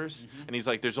multiverse, and he's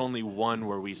like, "There's only one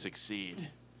where we succeed."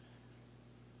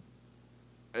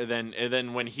 And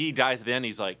then when he dies, then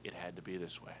he's like, "It had to be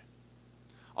this way."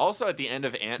 Also, at the end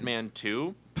of Ant-Man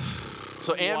 2,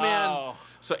 so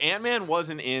Ant-Man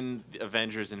wasn't in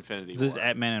Avengers: Infinity Is War. this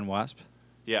Ant-Man and Wasp?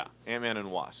 Yeah, Ant-Man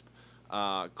and Wasp.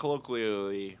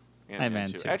 Colloquially, Ant-Man Ant-Man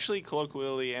 2. 2. Actually,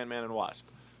 colloquially, Ant-Man and Wasp.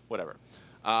 Whatever.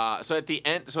 So at the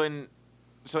end,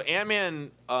 so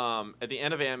Ant-Man, at the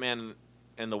end of Ant-Man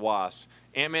and the Wasp,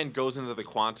 Ant-Man goes into the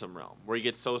quantum realm, where he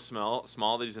gets so small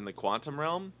that he's in the quantum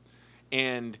realm,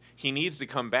 and he needs to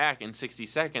come back in 60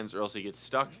 seconds, or else he gets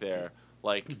stuck there,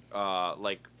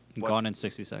 Gone in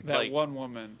 60 seconds. that like- one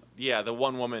woman, Yeah, the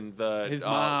one woman, his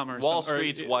mom, or Wall some- or-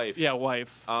 Street's wife. Yeah,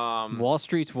 wife. Wall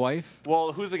Street's wife?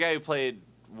 Well, who's the guy who played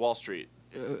Wall Street?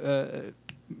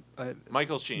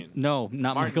 Michael Sheen. No,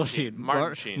 not Martin Michael Sheen. Sheen.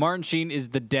 Martin Sheen. Martin Sheen is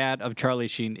the dad of Charlie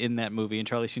Sheen in that movie, and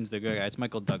Charlie Sheen's the good guy. It's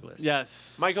Michael Douglas.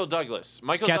 Yes. Michael Douglas.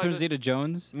 Is Catherine Douglas.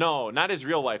 Zeta-Jones? No, not his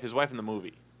real wife. His wife in the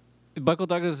movie. Michael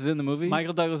Douglas is in the movie.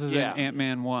 Michael Douglas is Yeah. in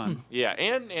Ant-Man 1. Yeah,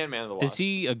 and Ant-Man and the Wasp. Is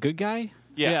he a good guy?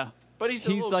 Yeah. But he's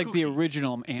a little like the kooky.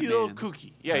 original Ant-Man. He's a little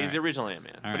kooky. Yeah, he's Alright. the original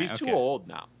Ant-Man. Alright, But he's too okay. old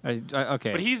now.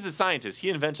 Okay. But he's the scientist. He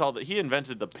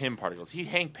invented the Pym particles. He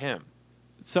Hank Pym.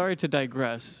 Sorry to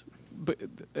digress, but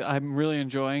I'm really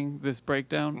enjoying this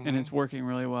breakdown, and it's working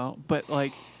really well. But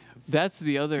like, that's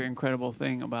the other incredible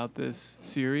thing about this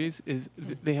series is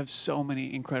they have so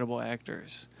many incredible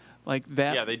actors. Like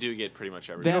that. Yeah, they do get pretty much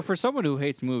You everything. know, for someone who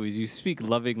hates movies, you speak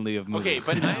lovingly of Okay, movies.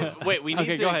 but wait, we need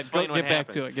Okay, to go ahead. explain Go- what get back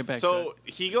happens. to it, get back to So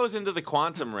he goes into the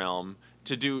quantum realm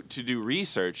to do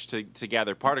research to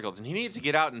gather particles, and he needs to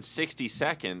get out in 60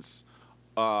 seconds,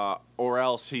 or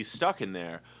else he's stuck in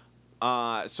there.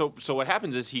 So what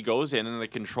happens is he goes in a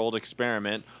controlled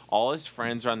experiment. All his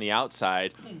friends are on the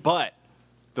outside, but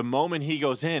the moment he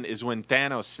goes in is when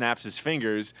Thanos snaps his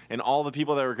fingers, and all the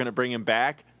people that were going to bring him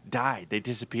back died. They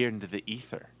disappeared into the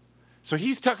ether. So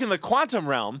he's stuck in the quantum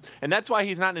realm, and that's why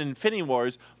he's not in Infinity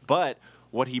Wars. But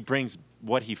what he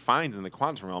finds in the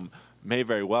quantum realm may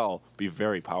very well be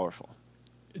very powerful.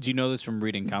 Do you know this from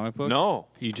reading comic books? No.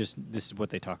 This is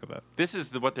what they talk about. This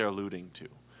is what they're alluding to.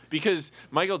 Because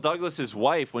Michael Douglas's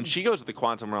wife, when she goes to the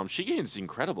quantum realm, she gains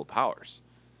incredible powers.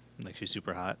 Like she's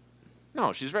super hot.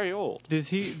 No, she's very old. Did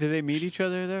they meet each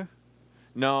other there?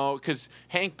 No, because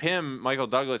Hank Pym, Michael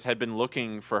Douglas, had been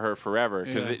looking for her forever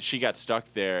because Yeah. she got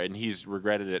stuck there, and he's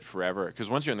regretted it forever. Because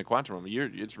once you're in the quantum realm,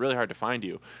 it's really hard to find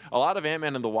you. A lot of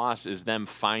Ant-Man and the Wasp is them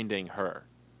finding her.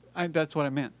 That's what I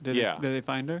meant. Did Yeah. they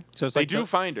find her? So it's They like do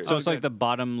find her. So it's like good. the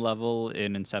bottom level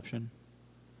in Inception.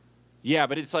 Yeah,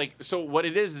 but it's like, so what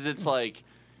it is it's like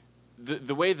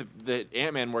the way that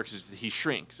Ant-Man works is that he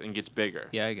shrinks and gets bigger.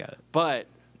 Yeah, I got it. But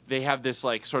they have this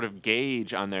like sort of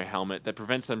gauge on their helmet that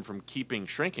prevents them from keeping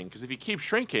shrinking. Because if you keep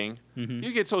shrinking,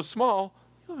 you get so small,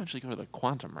 you'll eventually go to the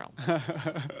quantum realm.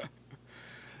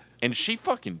 And she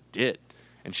fucking did.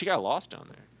 And she got lost down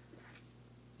there.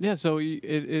 Yeah, so it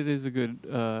is a good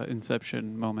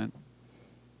Inception moment,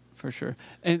 for sure.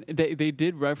 And they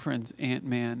did reference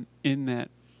Ant-Man in that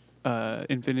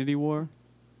Infinity War.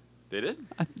 They did?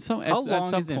 At some How at long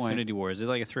some is point. Infinity War? Is it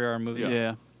like a 3-hour movie?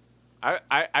 Yeah. I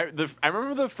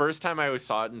remember the first time I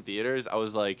saw it in theaters, I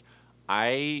was like,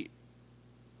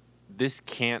 this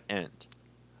can't end.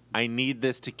 I need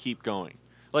this to keep going.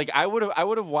 Like I would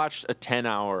have watched a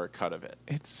 10-hour cut of it.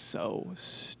 It's so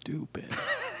stupid.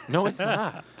 No, it's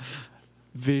not.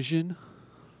 Vision,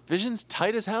 Vision's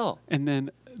tight as hell. and then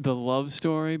the love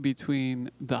story between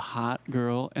the hot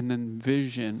girl and then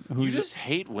Vision, You who's just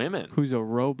hate women. who's a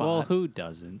robot. Well, who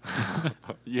doesn't?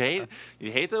 You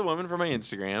hate the woman from my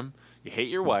Instagram. You hate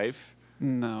your wife.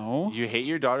 No. You hate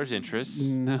your daughter's interests.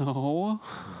 No.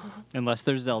 Unless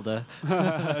there's Zelda.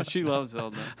 She loves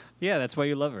Zelda. Yeah, that's why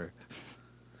you love her.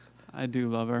 I do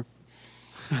love her.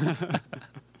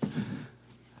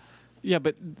 Yeah,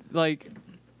 but like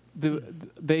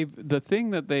the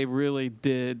thing that they really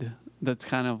did that's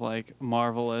kind of like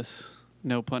marvelous,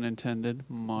 no pun intended,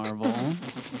 Marvel,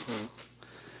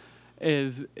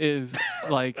 is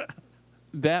like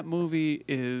that movie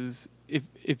is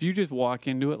if you just walk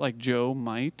into it like Joe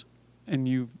might and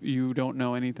you don't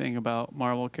know anything about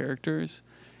Marvel characters,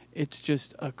 it's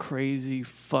just a crazy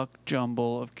fuck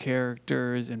jumble of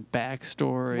characters and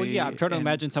backstory. Well, yeah, I'm trying to and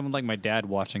imagine someone like my dad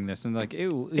watching this and like,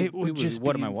 ew, it would was- just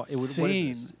what be am I? What is insane.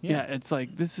 this? Yeah, it's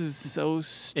like this is so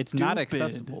stupid. It's not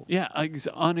accessible. Yeah, it's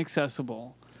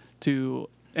unaccessible to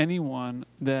anyone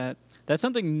that. That's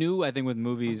something new, I think, with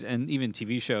movies and even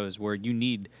TV shows where you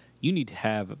need to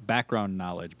have background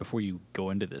knowledge before you go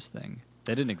into this thing.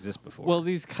 That didn't exist before. Well,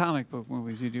 these comic book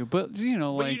movies you do, but you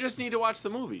know, But like you just need to watch the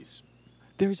movies.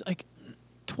 there's like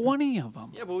 20 of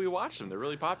them. Yeah, but we watch them. They're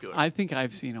really popular. I think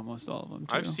I've seen almost all of them.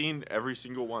 Too. I've seen every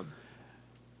single one.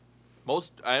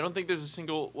 I don't think there's a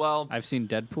single. Well, I've seen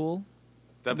Deadpool.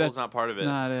 Deadpool's That's not part of it.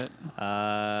 Not it.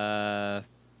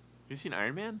 You seen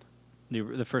Iron Man?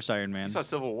 The first Iron Man. You saw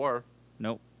Civil War.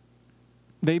 Nope.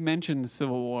 They mentioned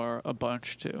Civil War a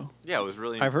bunch too. Yeah, it was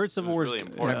really. I've heard it Civil was War's. really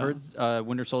important. I've heard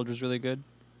Winter Soldier's really good.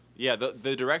 Yeah,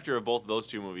 the director of both those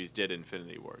two movies did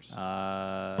Infinity Wars.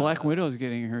 Black Widow's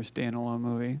getting her standalone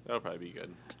movie. That'll probably be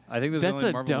good. I think there's That's only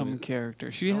a Marvel dumb movies.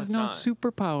 character. She No, has it's no not.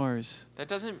 superpowers. That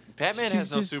doesn't. Batman She's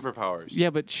has no just- superpowers. Yeah,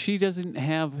 but she doesn't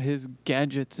have his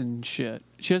gadgets and shit.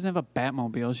 She doesn't have a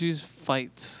Batmobile. She just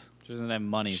fights. She doesn't have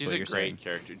money. is she's what a you're great saying.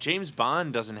 character. James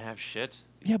Bond doesn't have shit.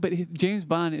 Yeah, but James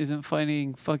Bond isn't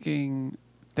fighting fucking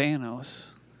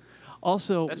Thanos.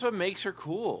 Also, That's what makes her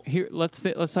cool. here let's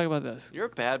talk about this. You're a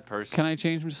bad person. Can I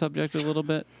change the subject a little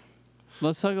bit?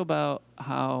 Let's talk about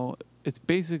how it's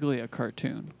basically a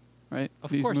cartoon, right?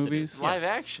 Of These course it movies. is. Live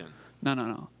action.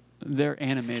 No. They're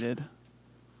animated.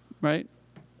 right?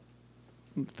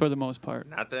 For the most part.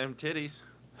 Not them titties.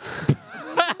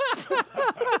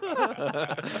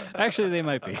 Actually, they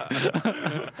might be.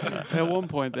 At one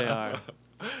point, they are.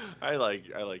 I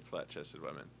like flat-chested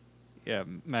women. Yeah,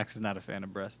 Max is not a fan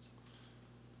of breasts.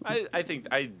 I think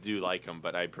I do like them,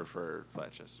 but I prefer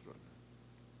flat-chested women.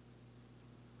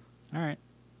 All right.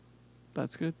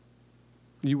 That's good.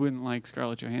 You wouldn't like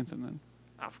Scarlett Johansson then.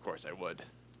 Of course I would.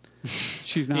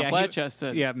 She's not Yeah,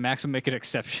 flat-chested. Yeah, Max would make an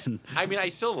exception. I mean, I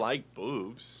still like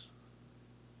boobs.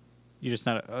 You're just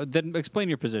not. Then explain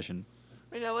your position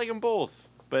I mean, I like them both,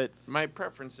 but my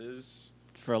preference is...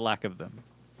 for a lack of them.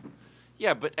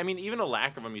 Yeah, but I mean, even a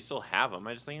lack of them, you still have them.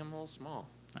 I just think I'm a little small.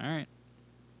 All right.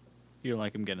 You don't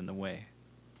like them getting in the way.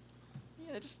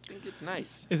 Yeah, I just think it's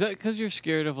nice. Is that because you're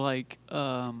scared of like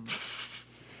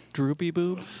droopy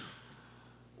boobs?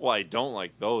 Well, I don't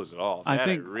like those at all. That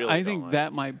I really think don't like.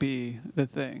 that might be the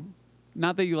thing.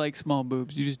 Not that you like small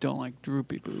boobs, you just don't like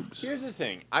droopy boobs. Here's the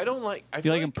thing. I don't like... I You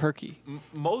feel like them perky.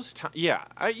 most time... Yeah,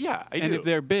 I And do. if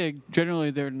they're big, generally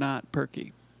they're not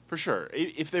perky. For sure.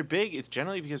 If they're big, it's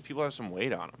generally because people have some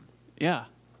weight on them. Yeah.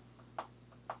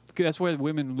 That's where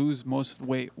women lose most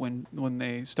weight when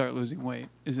they start losing weight,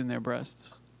 is in their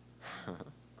breasts.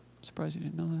 Surprised you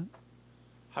didn't know that.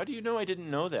 How do you know I didn't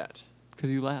know that? Because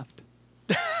you laughed.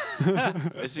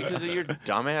 It's because of your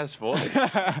dumbass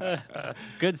voice.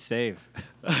 Good save.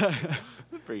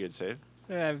 Pretty good save.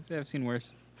 So I've seen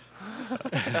worse.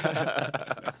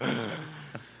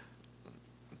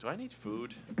 Do I need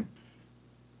food?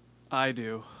 I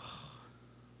do.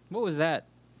 What was that?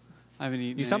 I haven't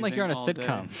eaten You sound like you're on a anything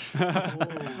all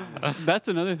sitcom. day. That's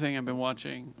another thing I've been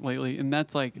watching lately, and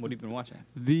that's like What have you been watching?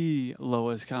 the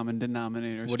lowest common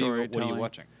denominator What are storytelling. you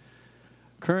watching?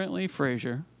 Currently,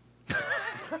 Frasier.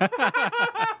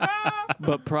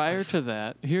 But prior to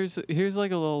that, here's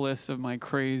like a little list of my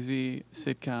crazy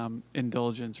sitcom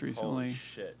indulgence recently. Holy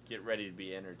shit. Get ready to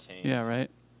be entertained. Yeah, right.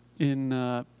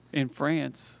 In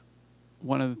France,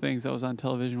 one of the things that was on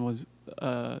television was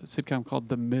a sitcom called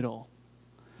The Middle.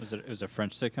 It was a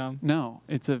French sitcom? No,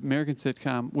 it's an American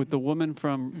sitcom with the woman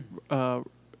from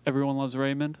Everyone Loves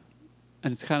Raymond,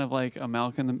 and it's kind of like a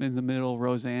Malcolm in the Middle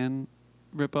Roseanne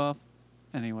ripoff.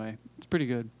 Anyway, it's pretty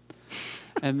good.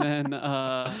 And then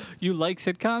You like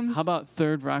sitcoms? how about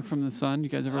Third Rock from the Sun? You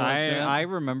guys ever watch that? I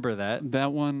remember that.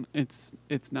 That one, it's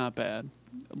not bad.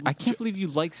 I can't believe you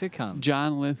like sitcoms.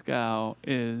 John Lithgow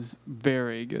is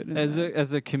very good in As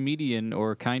that. a comedian,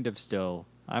 or kind of still,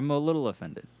 I'm a little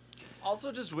offended.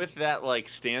 Also, just with that like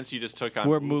stance you just took on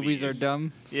Where movies are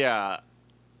dumb. Yeah.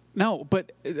 No,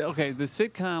 but okay, the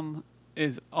sitcom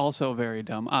is also very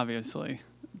dumb, obviously.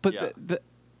 But Yeah.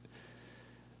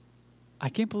 I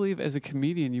can't believe as a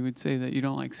comedian you would say that you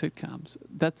don't like sitcoms.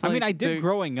 That's like I mean, I did the-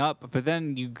 growing up, but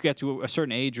then you get to a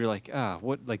certain age, you're like,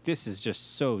 what? Like, this is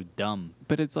just so dumb.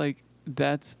 But it's like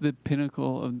that's the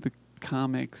pinnacle of the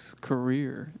comics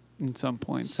career in some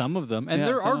points. Some of them, and Yeah,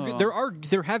 there some of are them.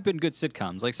 there have been good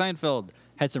sitcoms. Like Seinfeld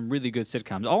had some really good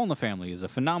sitcoms. All in the Family is a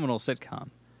phenomenal sitcom.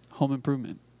 Home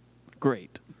Improvement,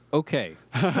 great. Okay,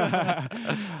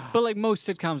 but like most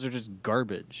sitcoms are just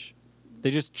garbage. They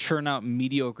just churn out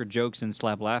mediocre jokes and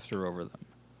slap laughter over them.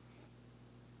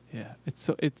 Yeah,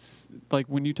 it's like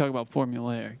when you talk about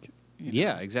formulaic. you know.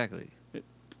 Yeah, exactly.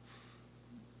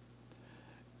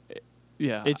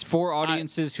 Yeah. It's for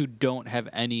audiences who don't have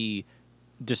any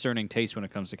discerning taste when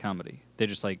it comes to comedy. They're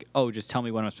just like, oh, just tell me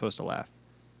when I'm supposed to laugh,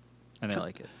 and they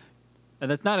like it. And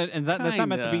that's not that's not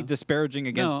meant to be Kinda. disparaging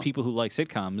against No. people who like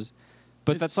sitcoms,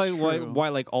 but that's It's like true. why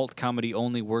like alt comedy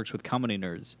only works with comedy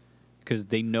nerds, because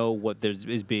they know what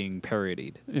is being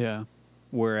parodied. Yeah.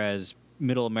 Whereas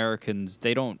middle Americans,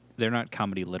 they're not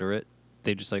comedy literate.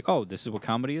 They just like, oh, this is what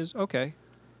comedy is. Okay.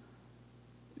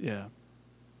 Yeah.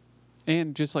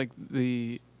 And just like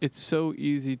it's so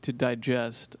easy to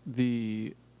digest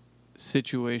the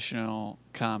situational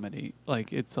comedy.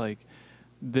 Like it's like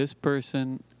this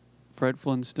person, Fred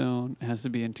Flintstone, has to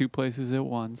be in two places at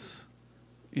once,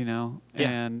 Yeah.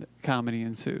 and comedy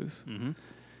ensues. Mm-hmm.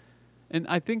 And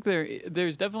I think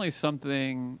there's definitely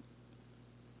something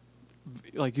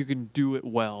like you can do it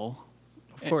well,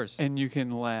 Of course. and you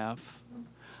can laugh.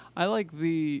 I like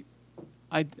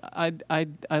I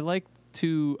like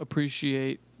to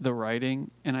appreciate the writing,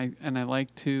 and I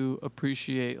like to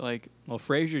appreciate like Well,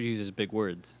 Frasier uses big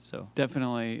words, so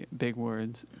definitely big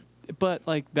words, but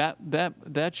like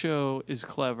that show is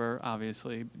clever.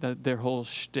 Obviously, that their whole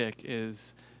shtick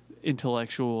is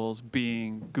intellectuals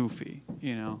being goofy,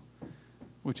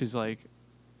 which is like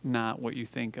not what you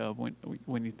think of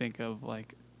when you think of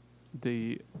like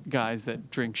the guys that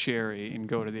drink sherry and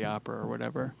go to the opera or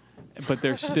whatever. but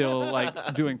they're still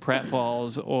like doing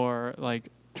pratfalls or like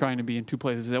trying to be in two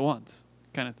places at once,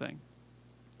 kind of thing.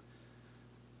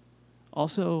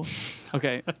 Also,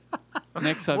 okay,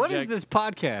 next subject. What is this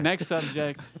podcast? Next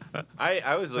subject.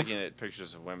 I was looking at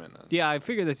pictures of women. Yeah, I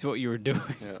figured that's what you were doing.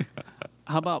 Yeah.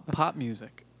 How about pop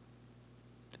music?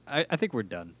 I think we're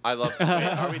done. I love. Wait,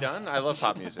 are we done? I love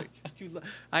pop music.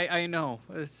 I know.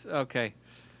 It's okay.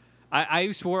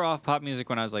 I swore off pop music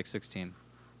when I was like 16.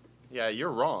 Yeah,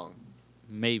 you're wrong.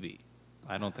 Maybe.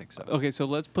 I don't think so. Okay, so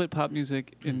let's put pop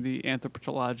music in the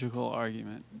anthropological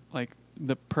argument. Like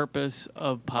the purpose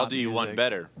of pop I'll do you music. one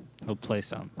better. We'll play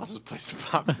some. I'll just play some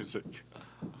pop music.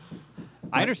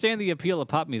 I understand the appeal of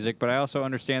pop music, but I also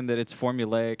understand that it's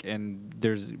formulaic and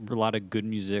there's a lot of good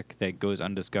music that goes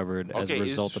undiscovered as a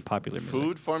result of popular music.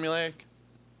 Food formulaic?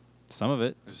 Some of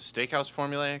it. Is a steakhouse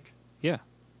formulaic? Yeah.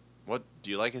 What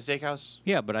do you like a steakhouse?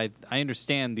 Yeah, but I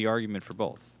understand the argument for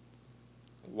both.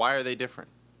 Why are they different?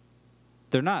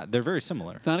 They're not. They're very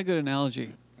similar. It's not a good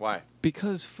analogy Why?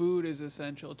 because food is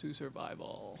essential to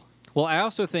survival. Well, I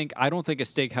don't think a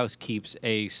steakhouse keeps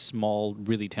a small,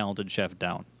 really talented chef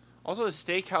down. Also, a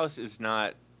steakhouse is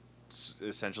not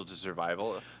essential to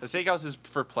survival. A steakhouse is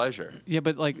for pleasure. Yeah,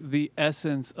 but like the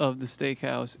essence of the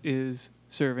steakhouse is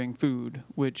serving food,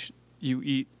 which you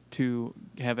eat to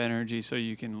have energy so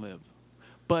you can live.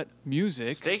 But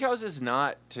music. Steakhouse is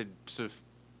not to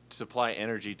supply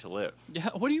energy to live. Yeah,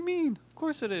 what do you mean? Of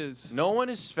course it is. No one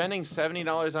is spending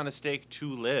 $70 on a steak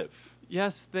to live.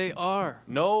 Yes, they are.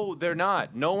 No, they're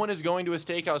not. No one is going to a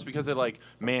steakhouse because they're like,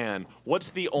 man, what's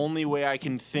the only way I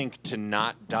can think to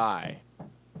not die?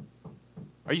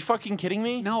 Are you fucking kidding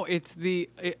me? No, it's the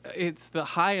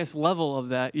highest level of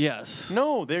that. Yes.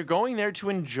 No, they're going there to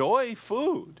enjoy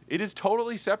food. It is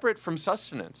totally separate from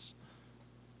sustenance.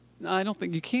 No, I don't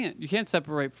think you can't. You can't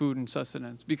separate food and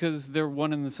sustenance because they're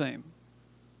one and the same.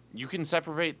 You can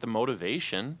separate the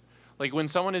motivation. Like when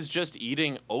someone is just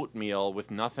eating oatmeal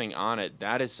with nothing on it,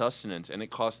 that is sustenance and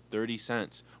it costs 30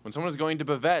 cents. When someone is going to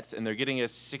Bavette's and they're getting a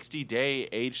 60-day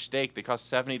aged steak that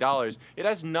costs $70, it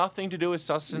has nothing to do with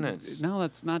sustenance. No,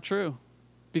 that's not true.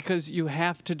 Because you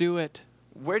have to do it.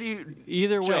 Where do you...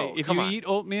 Either way, Joe, if come you on. eat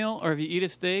oatmeal or if you eat a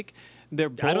steak, they're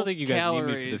both I don't think you guys calories.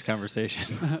 need me for this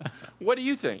conversation. What do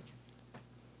you think?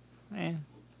 Eh.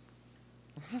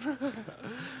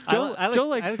 Joe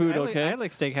likes food, okay? I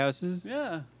like steakhouses.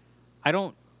 Yeah.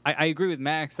 I agree with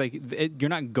Max. Like, you're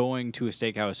not going to a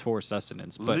steakhouse for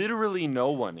sustenance, but Literally no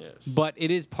one is. but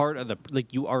it is part of the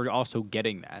like. You are also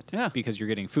getting that, Yeah. because you're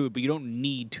getting food, but you don't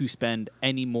need to spend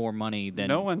any more money than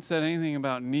No one said anything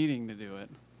about needing to do it,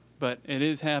 but it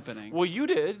is happening. Well, you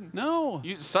did. No.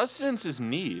 Sustenance is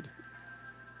need.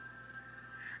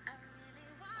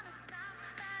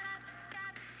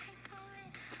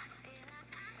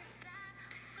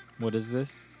 What is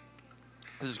this?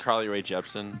 This is Carly Rae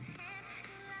Jepsen.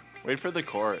 Wait for the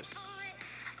chorus.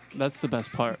 That's the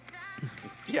best part.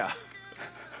 Yeah.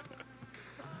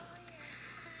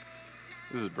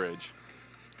 This is a bridge.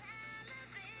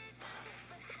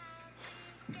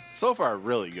 So far,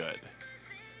 really good.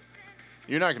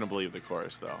 You're not going to believe the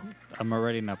chorus, though. I'm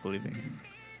already not believing.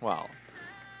 Wow.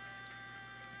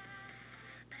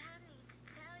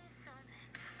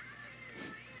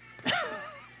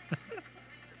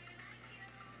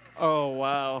 Oh,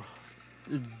 wow.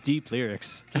 Deep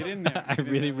lyrics. Get in there. I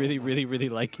really, really, really, really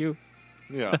like you.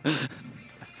 Yeah.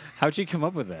 How'd you come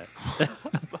up with that?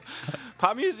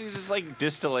 Pop music is just like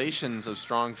distillations of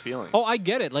strong feelings. Oh, I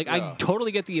get it. Like, I Yeah.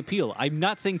 totally get the appeal. I'm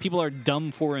not saying people are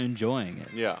dumb for enjoying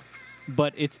it, Yeah.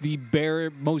 but it's the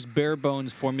most bare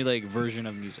bones formulaic version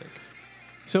of music.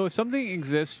 So if something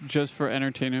exists just for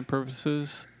entertainment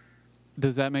purposes,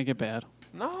 does that make it bad?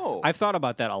 No. I've thought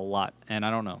about that a lot, and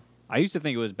I don't know. I used to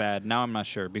think it was bad. Now I'm not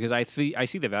sure because I see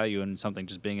the value in something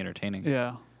just being entertaining.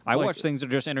 Yeah. I Like, watch things that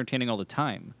are just entertaining all the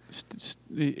time.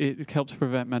 It helps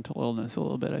prevent mental illness a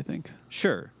little bit, I think.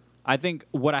 Sure. I think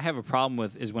what I have a problem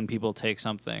with is when people take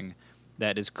something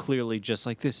that is clearly just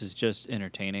like this is just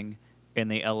entertaining and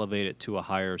they elevate it to a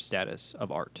higher status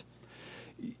of art.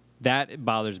 That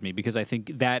bothers me because I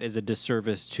think that is a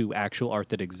disservice to actual art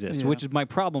that exists, Yeah. which is my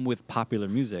problem with popular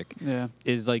music. Yeah.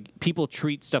 Is like people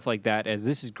treat stuff like that as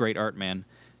this is great art, man.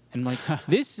 And like,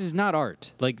 this is not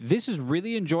art. Like, this is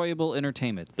really enjoyable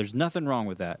entertainment. There's nothing wrong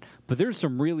with that. But there's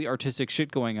some really artistic shit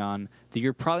going on that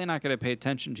you're probably not going to pay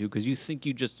attention to because you think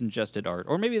you just ingested art.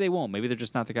 Or maybe they won't. Maybe they're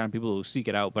just not the kind of people who seek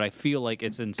it out. But I feel like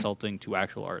it's insulting to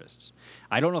actual artists.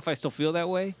 I don't know if I still feel that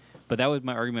way, but that was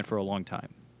my argument for a long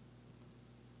time.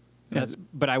 Yeah.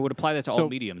 But I would apply that to So- all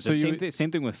mediums. so The you-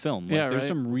 same thing with film. Like, Yeah, there's right.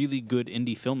 some really good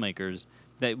indie filmmakers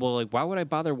That, well, like, why would I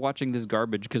bother watching this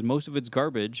garbage? Because most of it's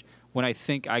garbage when I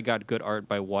think I got good art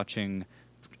by watching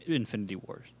Infinity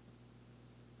Wars.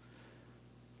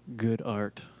 Good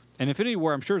art. And Infinity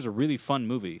War, I'm sure, is a really fun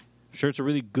movie. I'm sure it's a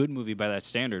really good movie by that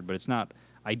standard, but it's not.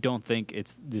 I don't think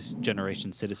it's this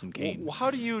generation's Citizen Kane. Well, how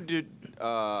do you do?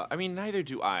 I mean, neither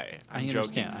do I. I'm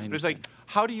joking. understand, I But it's like, understand.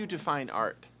 how do you define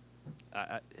art?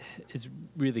 It's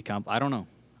really I don't know.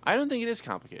 I don't think it is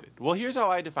complicated. Well, here's how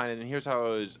I define it, and here's how it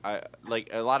was. Like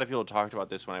a lot of people talked about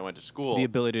this when I went to school. The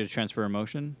ability to transfer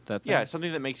emotion. That thing? Yeah,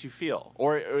 something that makes you feel.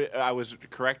 Or I was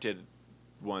corrected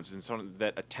once in something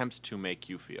that attempts to make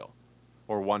you feel,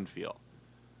 or one feel.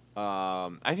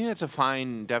 I think that's a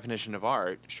fine definition of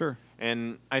art. Sure.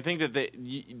 And I think that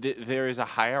there is a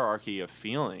hierarchy of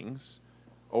feelings,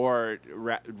 or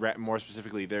more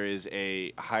specifically, there is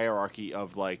a hierarchy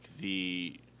of like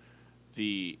the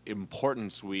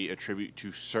importance we attribute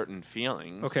to certain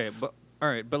feelings. Okay, but all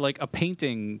right, but like a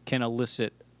painting can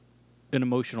elicit an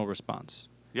emotional response,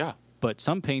 Yeah. but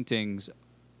some paintings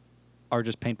are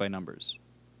just paint by numbers.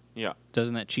 Yeah.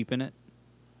 Doesn't that cheapen it?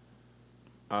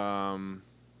 Um,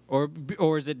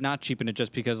 Or is it not cheapen it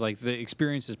just because like the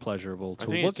experience is pleasurable I to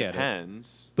think look it at it?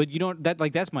 depends. But you don't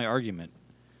that's my argument.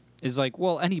 Is like,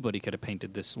 well, anybody could have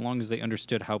painted this so long as they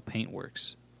understood how paint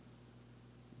works.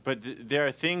 But there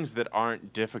are things that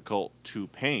aren't difficult to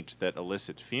paint that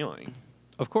elicit feeling,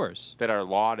 Of course. that are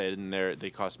lauded, and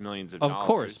they cost millions of Of dollars.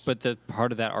 course, but the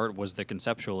part of that art was the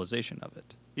conceptualization of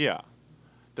it. Yeah.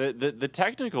 The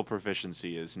technical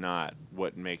proficiency is not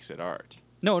what makes it art.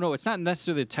 No, it's not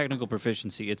necessarily the technical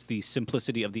proficiency. It's the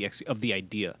simplicity of the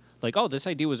idea. Like, oh, this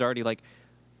idea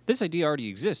already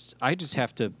exists. I just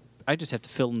have to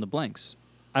fill in the blanks.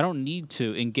 I don't need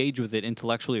to engage with it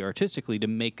intellectually or artistically to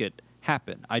make it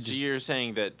happen. So you're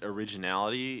saying that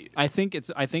originality. I think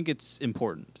it's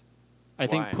important. I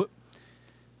think Why?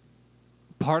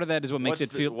 part of that is what makes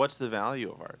it feel. What's the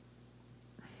value of art?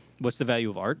 What's the value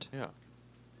of art? Yeah.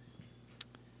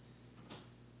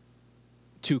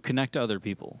 To connect to other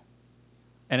people.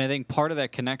 And I think part of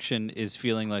that connection is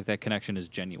feeling like that connection is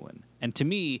genuine. And to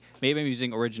me, maybe I'm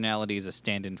using originality as a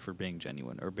stand-in for being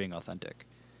genuine or being authentic.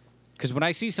 Because when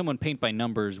I see someone paint by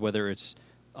numbers, whether it's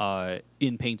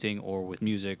in painting or with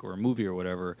music or a movie or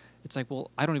whatever, it's like, well,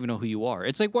 I don't even know who you are.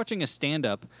 It's like watching a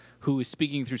stand-up who is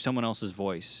speaking through someone else's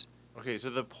voice. Okay,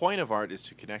 so the point of art is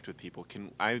to connect with people.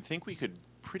 I think we could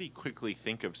pretty quickly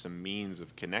think of some means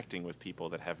of connecting with people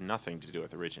that have nothing to do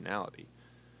with originality.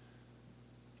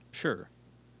 Sure.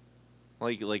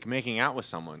 Like making out with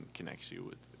someone connects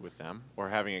you with them, or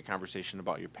having a conversation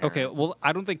about your parents. Okay, well,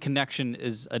 I don't think connection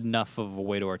is enough of a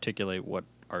way to articulate what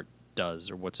art does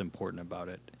or what's important about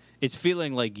it. It's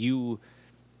feeling like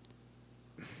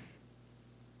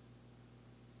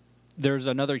there's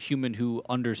another human who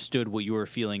understood what you were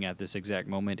feeling at this exact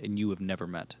moment, and you have never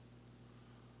met.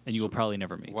 And you will probably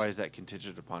never meet. Why is that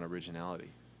contingent upon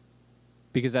originality?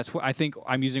 Because that's what I think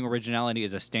I'm using originality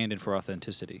as a stand-in for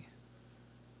authenticity.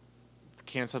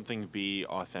 Can something be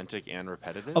authentic and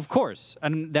repetitive? Of course,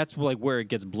 and that's like where it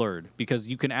gets blurred, because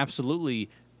you can absolutely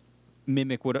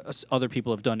mimic what other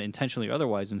people have done intentionally or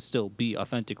otherwise and still be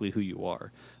authentically who you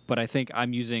are. But I think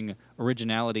I'm using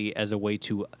originality as a way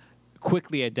to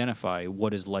quickly identify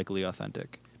what is likely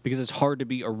authentic, because it's hard to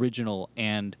be original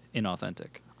and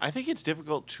inauthentic. I think it's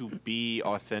difficult to be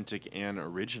authentic and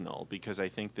original because I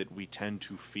think that we tend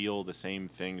to feel the same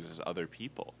things as other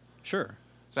people. Sure.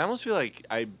 So I almost feel like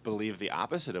I believe the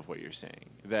opposite of what you're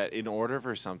saying, that in order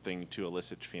for something to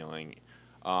elicit feeling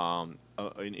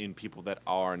in people that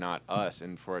are not us,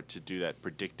 and for it to do that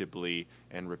predictably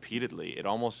and repeatedly, it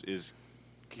almost is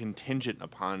contingent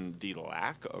upon the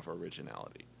lack of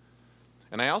originality.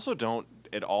 And I also don't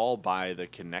at all buy the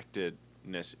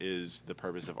connectedness is the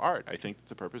purpose of art. I think that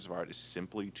the purpose of art is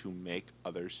simply to make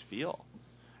others feel.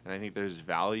 And I think there's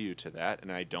value to that,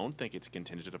 and I don't think it's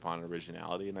contingent upon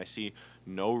originality, and I see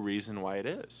no reason why it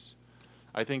is.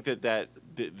 I think that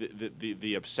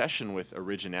the obsession with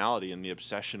originality and the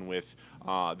obsession with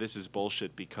this is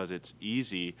bullshit because it's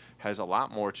easy has a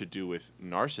lot more to do with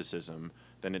narcissism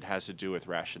than it has to do with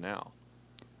rationale.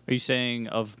 Are you saying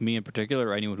of me in particular,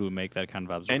 or anyone who would make that kind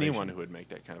of observation? Anyone who would make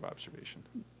that kind of observation.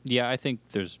 Yeah, I think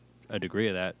there's a degree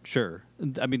of that. Sure.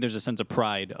 I mean, there's a sense of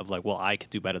pride of like, well, I could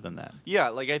do better than that. Yeah,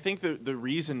 like I think the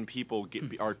reason people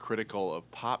are critical of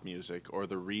pop music, or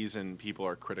the reason people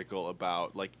are critical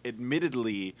about, like,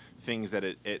 admittedly things that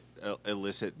it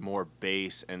elicit more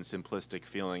base and simplistic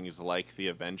feelings like the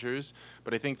Avengers,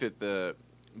 but I think that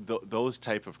those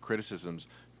type of criticisms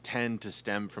tend to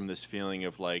stem from this feeling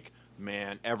of like,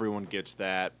 man, everyone gets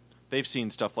that. They've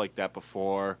seen stuff like that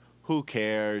before. Who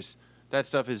cares? That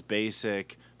stuff is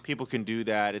basic. people can do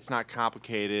that. It's not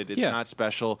complicated. It's Yeah. not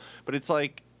special. But it's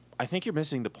like, I think you're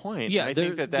missing the point. Yeah, And I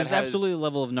think that there's has, absolutely a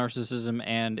level of narcissism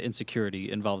and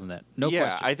insecurity involved in that. No yeah,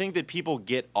 question. I think that people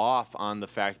get off on the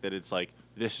fact that it's like,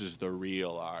 this is the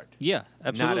real art. Yeah,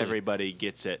 absolutely. Not everybody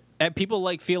gets it. And people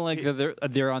like feeling like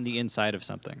they're on the inside of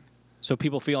something. So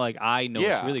people feel like I know what's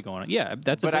Yeah. really going on. Yeah,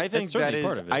 that's But a I big, think that's that certainly is,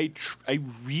 part of it. I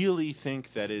really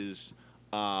think that is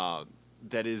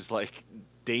like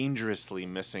dangerously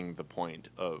missing the point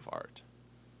of art.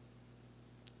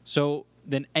 So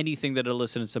then anything that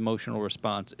elicits emotional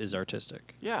response is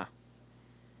artistic. Yeah.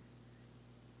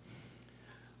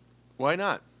 Why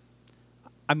not?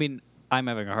 I mean, I'm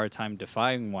having a hard time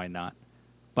defining why not.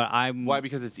 But I'm Why?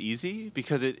 Because it's easy?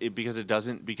 Because it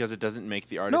doesn't make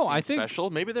the artist I think- special?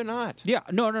 Maybe they're not. Yeah,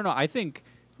 no. I think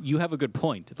you have a good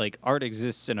point. Like art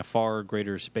exists in a far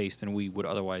greater space than we would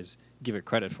otherwise give it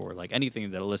credit for. Like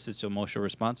anything that elicits emotional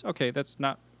response, okay, that's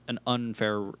not an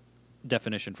unfair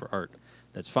definition for art.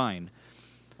 That's fine.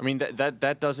 I mean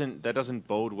that doesn't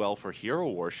bode well for hero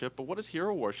worship. But what does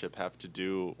hero worship have to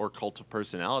do, or cult of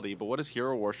personality? But what does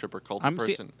hero worship or cult of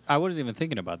person? I wasn't even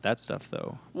thinking about that stuff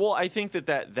though. Well, I think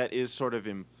that is sort of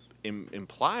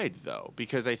implied though,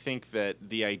 because I think that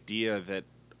the idea that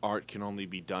art can only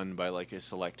be done by like a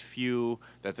select few,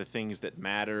 that the things that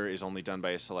matter is only done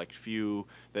by a select few,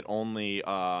 that only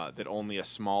a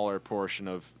smaller portion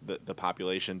of the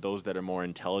population, those that are more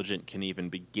intelligent, can even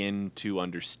begin to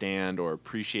understand or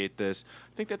appreciate this.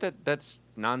 I think that's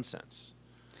nonsense.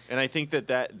 And I think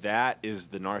that is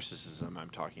the narcissism I'm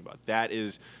talking about. That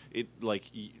is it, like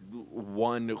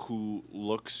one who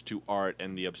looks to art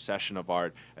and the obsession of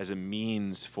art as a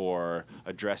means for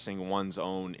addressing one's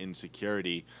own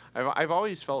insecurity. I've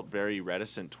always felt very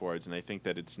reticent towards, and I think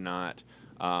that it's not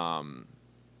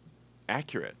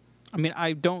accurate. I mean,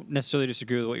 I don't necessarily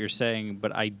disagree with what you're saying,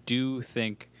 but I do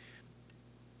think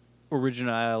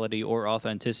originality or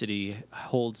authenticity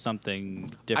holds something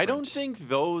different. I don't think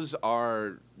those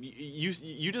are you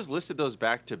just listed those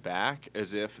back to back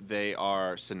as if they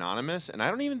are synonymous, and I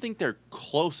don't even think they're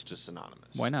close to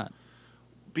synonymous. Why not?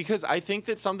 Because I think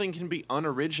that something can be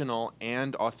unoriginal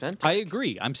and authentic. I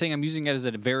agree. I'm saying I'm using it as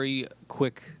a very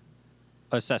quick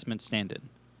assessment stand-in.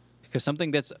 Because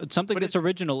something that's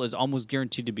original is almost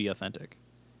guaranteed to be authentic.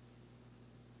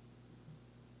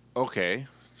 Okay,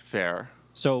 fair.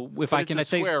 So if But I it's can a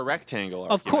say square rectangle.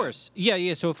 Of argument. course.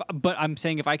 Yeah. So but I'm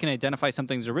saying if I can identify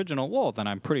something's original, well, then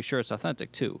I'm pretty sure it's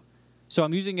authentic too. So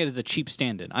I'm using it as a cheap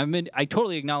stand-in. I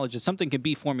totally acknowledge that something can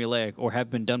be formulaic or have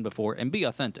been done before and be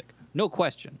authentic. No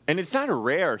question. And it's not a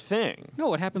rare thing.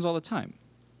 No, it happens all the time.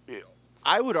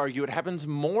 I would argue it happens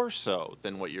more so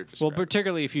than what you're Well, describing.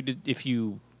 particularly if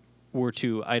you were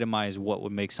to itemize what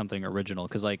would make something original,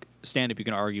 because like stand-up, you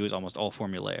can argue is almost all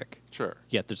formulaic. Sure.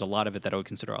 Yet there's a lot of it that I would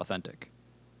consider authentic.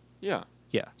 Yeah.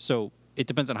 Yeah. So it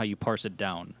depends on how you parse it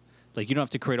down. Like you don't have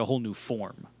to create a whole new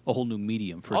form, a whole new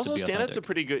medium for it Also, to be stand-up's authentic. a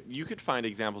pretty good. You could find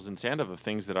examples in stand-up of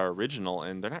things that are original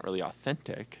and they're not really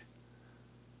authentic.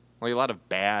 Like a lot of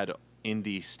bad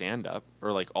indie stand-up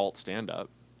or like alt stand-up.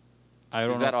 I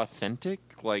don't Is know. that authentic?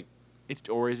 Like,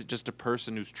 or is it just a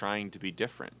person who's trying to be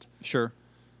different? Sure.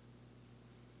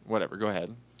 Whatever. Go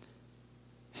ahead.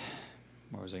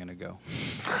 Where was I going to go?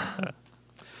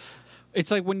 It's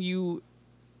like when you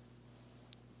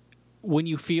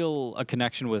feel a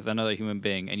connection with another human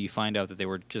being and you find out that they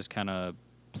were just kind of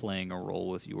playing a role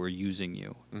with you or using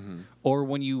you. Mm-hmm. Or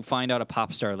when you find out a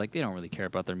pop star, like, they don't really care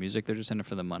about their music. They're just in it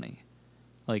for the money.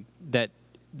 Like, that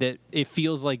it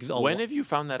feels like... When have you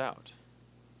found that out?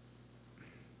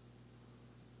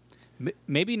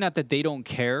 Maybe not that they don't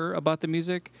care about the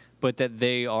music, but that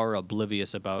they are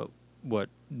oblivious about what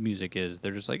music is.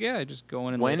 They're just like, yeah, I just go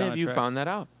in and lay When down have a you track. found that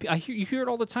out? You hear it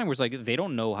all the time where it's like they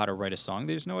don't know how to write a song,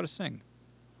 they just know how to sing.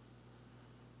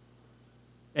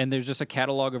 And there's just a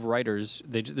catalog of writers.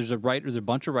 There's a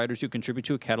bunch of writers who contribute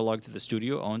to a catalog that the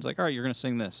studio owns. Like, all right, you're going to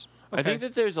sing this. I think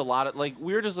that there's a lot of, like,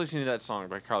 we were just listening to that song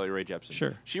by Carly Rae Jepsen.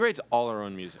 Sure. She writes all her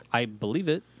own music. I believe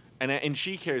it. And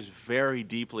she cares very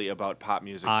deeply about pop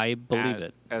music. I believe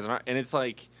it. As an art, and it's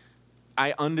like,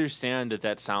 I understand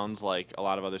that sounds like a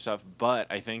lot of other stuff, but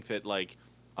I think that like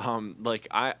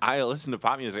I listen to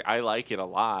pop music. I like it a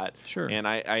lot. Sure. And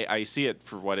I see it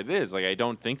for what it is. Like, I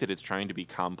don't think that it's trying to be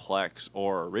complex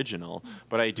or original,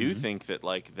 but I do think that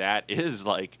like that is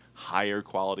like higher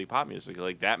quality pop music.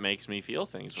 Like, that makes me feel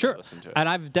things when I listen to it. And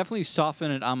I've definitely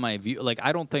softened it on my view. Like,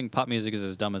 I don't think pop music is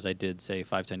as dumb as I did, say,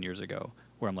 5-10 years ago,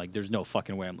 where I'm like, there's no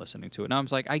fucking way I'm listening to it. Now I'm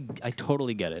just like, I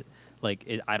totally get it.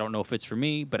 Like, I don't know if it's for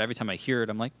me, but every time I hear it,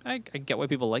 I'm like, I get why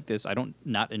people like this. I don't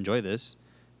not enjoy this,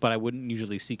 but I wouldn't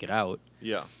usually seek it out.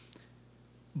 Yeah.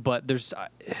 But there's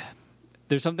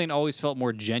there's something always felt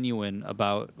more genuine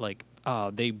about like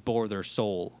they bore their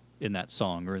soul in that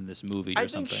song or in this movie or I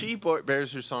something. think she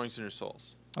bears her songs in her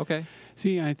souls. Okay.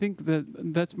 See, I think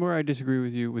that's where I disagree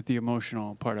with you with the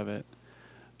emotional part of it.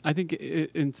 I think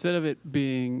instead of it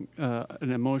being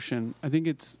an emotion, I think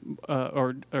it's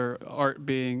or art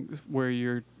being where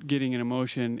you're getting an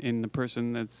emotion in the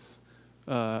person that's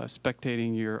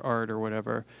spectating your art or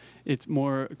whatever. It's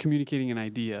more communicating an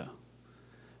idea.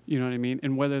 You know what I mean?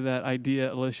 And whether that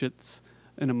idea elicits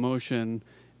an emotion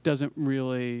doesn't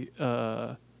really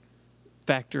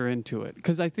factor into it.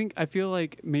 Because I feel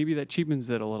like maybe that cheapens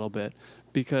it a little bit.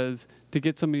 Because to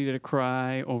get somebody to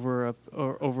cry over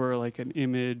over like an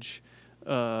image,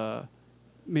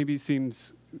 maybe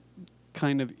seems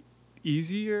kind of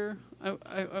easier.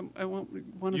 I want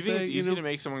to You say. think it's easy to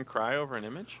make someone cry over an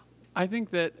image? I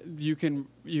think that you can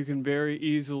very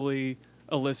easily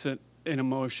elicit an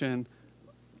emotion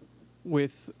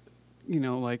with,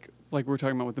 like we're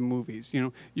talking about with the movies.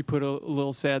 You put a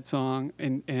little sad song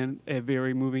and a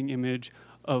very moving image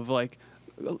of like,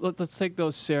 let's take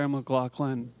those Sarah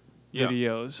McLachlan Yeah.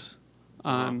 videos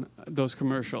on those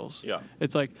commercials. Yeah.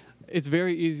 It's like it's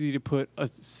very easy to put a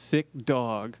sick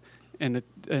dog and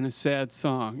a sad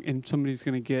song, and somebody's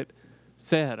gonna get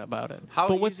sad about it. How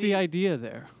but what's the easy- idea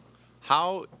there?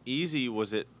 How easy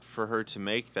was it for her to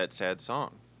make that sad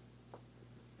song?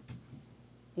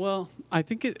 Well, I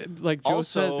think it, like Joe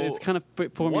says, Also, it's kind of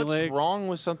formulaic. What's wrong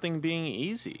with something being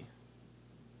easy?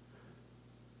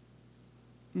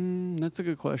 That's a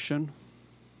good question.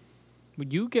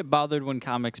 Would you get bothered when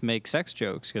comics make sex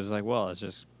jokes? Because like, well, it's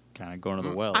just kind of going to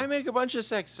the well. I make a bunch of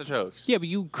sex jokes. Yeah, but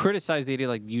you criticize the idea,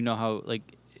 like how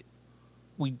like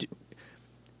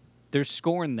there's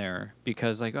scorn there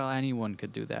because like, oh, anyone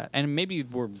could do that, and maybe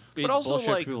it's also, bullshit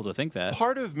for like, people to think that.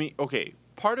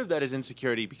 Part of that is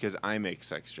insecurity because I make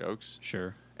sex jokes.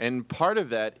 Sure. And part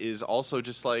of that is also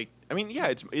just like, I mean,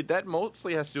 yeah, that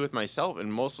mostly has to do with myself,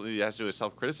 and mostly has to do with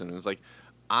self-criticism. It's like,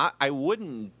 I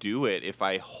wouldn't do it if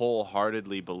I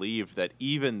wholeheartedly believed that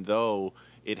even though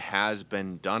it has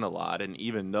been done a lot, and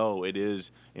even though it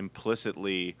is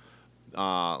implicitly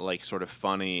like sort of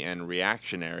funny and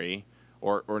reactionary,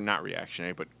 or not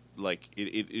reactionary, but like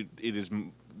it is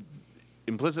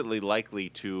implicitly likely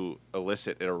to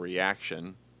elicit a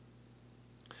reaction,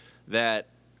 that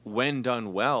when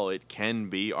done well, it can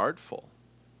be artful.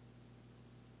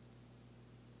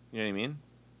 You know what I mean?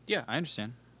 Yeah, I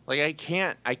understand. Like I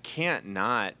can't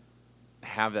not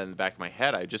have that in the back of my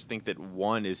head. I just think that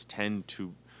one is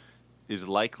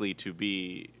likely to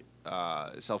be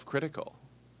self-critical.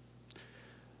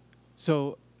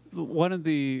 So one of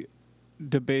the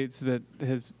debates that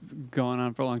has gone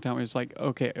on for a long time is like,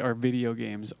 okay, are video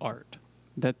games art?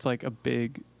 That's like a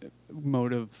big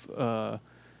mode of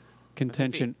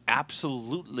contention. They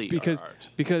absolutely because are art.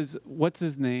 because what's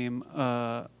his name?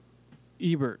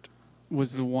 Ebert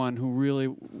was the one who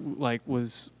really like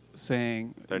was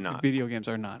saying They're not. video games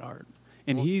are not art,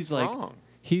 and Well, he's like wrong.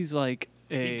 he's like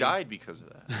a He died because of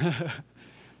that.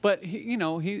 but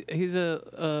he's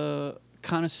a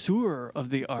connoisseur of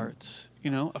the arts,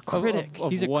 a critic.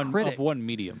 Of He's a critic. of one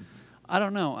medium. I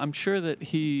don't know. I'm sure that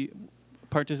he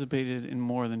participated in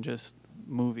more than just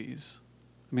movies.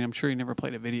 I mean, I'm sure he never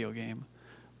played a video game,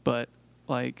 but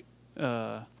like,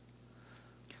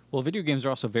 Well, video games are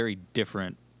also very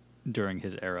different during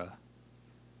his era.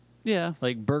 yeah,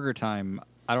 Like Burger Time,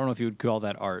 I don't know if you would call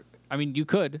that art. I mean, you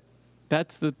could,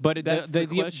 that's the but that's the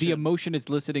question. emotion it's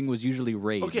eliciting was usually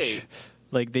rage. Okay.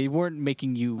 Like they weren't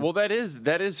making you. Well, that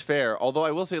is fair. Although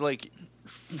I will say, like,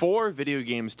 for video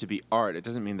games to be art, it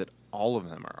doesn't mean that all of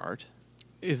them are art.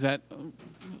 Is that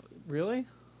really?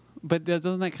 But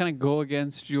doesn't that kind of go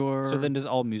against your? so then does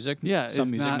all music? yeah, Some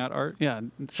is music not art? Yeah,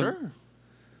 Sure.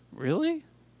 Really?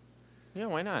 Yeah,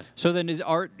 why not? So then is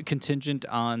art contingent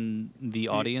on the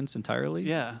audience entirely?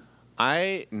 Yeah.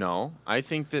 I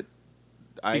think that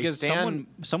Because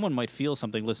someone might feel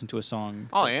something, listen to a song.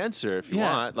 I'll answer if you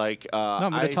Yeah. want. Like, No,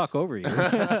 I'm going to talk over you.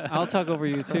 I'll talk over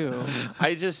you too.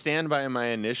 I just stand by my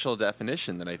initial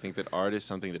definition that I think that art is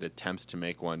something that attempts to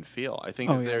make one feel. I think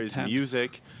Oh, that yeah, there is attempts.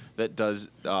 music that does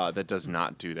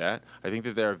not do that. I think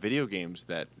that there are video games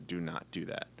that do not do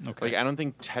that. Okay. Like, I don't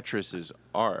think Tetris is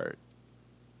art.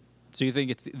 So you think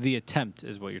it's the attempt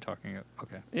is what you're talking about?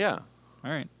 Okay. Yeah.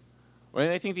 All right. Well,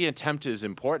 and I think the attempt is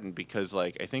important because,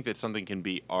 like, I think that something can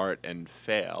be art and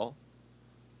fail.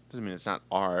 Doesn't mean it's not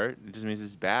art. It just means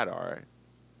it's bad art.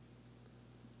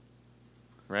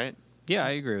 Right? Yeah,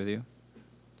 I agree with you.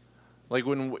 Like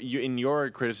when you in your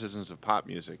criticisms of pop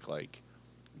music, like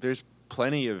there's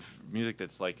plenty of music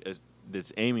that's like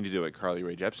that's aiming to do what Carly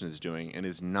Rae Jepsen is doing and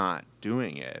is not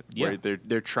doing it. Yeah. Where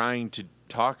they're trying to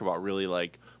talk about really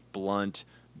like blunt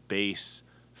bass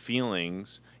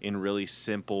feelings in really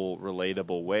simple,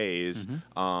 relatable ways,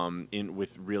 in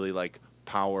with really like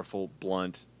powerful,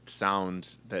 blunt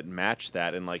sounds that match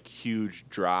that, and like huge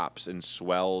drops and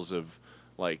swells of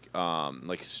like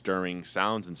stirring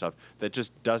sounds and stuff that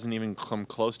just doesn't even come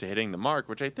close to hitting the mark,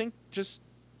 which I think just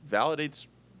validates,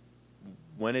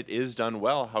 when it is done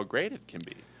well, how great it can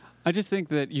be. I just think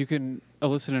that you can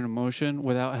elicit an emotion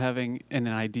without having an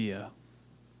idea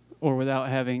or without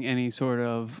having any sort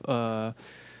of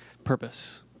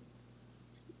purpose.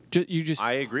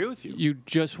 I agree with you. You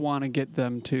just want to get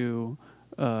them to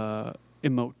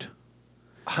emote.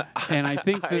 And I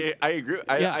think that, I agree.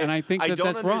 and I think that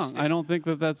don't that's wrong. understand. I don't think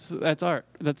that that's art.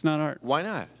 That's not art. Why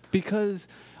not? Because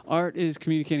art is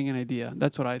communicating an idea.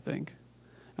 That's what I think.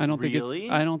 I don't Really?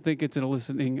 think it's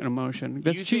eliciting an emotion.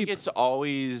 That's You cheap. think it's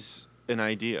always an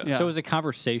idea? Yeah. So is it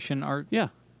conversation art? Yeah.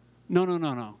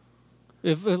 No.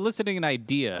 If eliciting an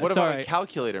idea. What about a Sorry.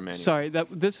 calculator manual? Sorry,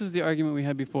 this is the argument we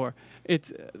had before.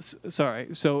 It's sorry.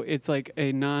 So it's like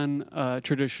a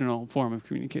non-traditional form of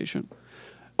communication.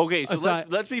 Okay, so Aside-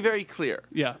 let's be very clear.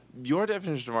 Yeah, Your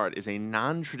definition of art is a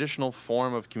non-traditional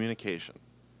form of communication.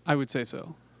 I would say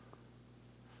so.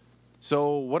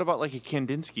 So what about like a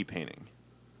Kandinsky painting?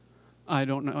 I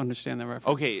don't understand the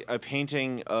reference. Okay, a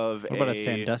painting of What about a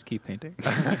Sandusky painting?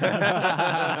 that's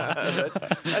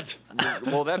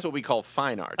what we call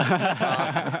fine art.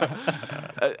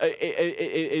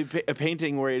 A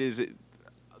painting where it is.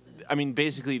 I mean,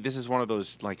 basically, this is one of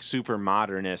those like super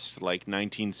modernist, like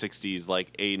 1960s,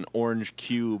 like an orange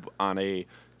cube on a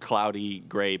cloudy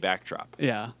gray backdrop.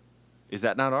 Yeah, Is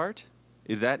that not art?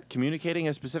 Is that communicating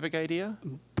a specific idea?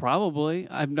 probably.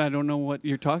 I don't know what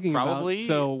you're talking Probably. about.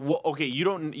 So well, okay,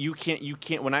 you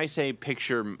can't. When I say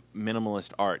picture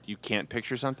minimalist art, you can't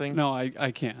picture something. no,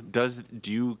 I can't.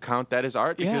 Do you count that as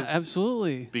art? Yeah,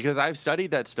 absolutely. Because I've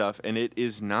studied that stuff, and it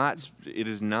is not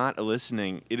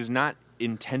eliciting. It is not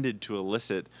intended to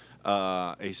elicit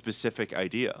a specific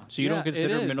idea. So you Yeah, don't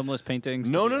consider it is. minimalist paintings?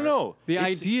 to No, be no, art? no. The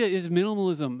It's- idea is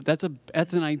minimalism. That's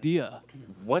an idea.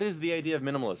 What is the idea of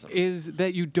minimalism? Is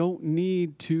that you don't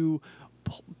need to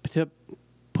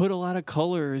put a lot of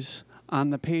colors on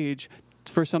the page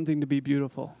for something to be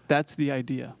beautiful. That's the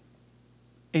idea.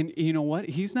 And you know what?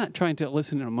 He's not trying to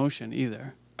elicit an emotion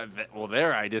either. Well,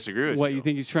 there I disagree with you. What, you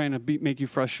think he's trying to make you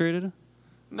frustrated?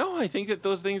 No, I think that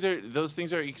those things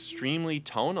are extremely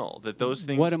tonal. That those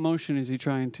things. What emotion is he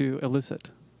trying to elicit?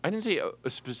 I didn't say a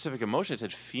specific emotion. I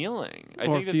said feeling. I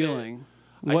Or think that feeling?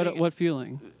 I think- What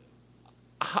feeling?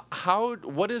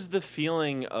 what is the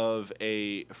feeling of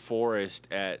a forest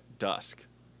at dusk?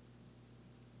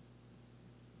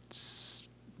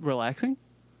 Relaxing?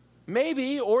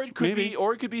 Maybe, or it could Maybe.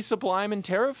 be sublime and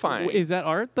terrifying. Is that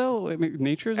art though? I mean,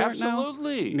 nature's art now?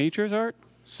 Absolutely. Nature's art?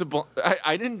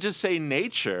 I didn't just say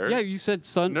nature. Yeah, you said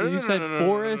sun. No, no, you no, said no, no, no,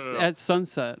 forest no, no. at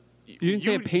sunset. You didn't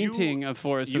say a painting of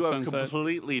forest You at have sunset.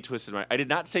 completely twisted my. I did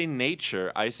not say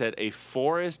nature. I said a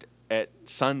forest at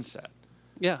sunset.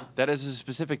 Yeah. That is a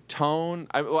specific tone.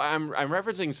 I'm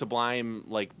referencing sublime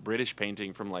like British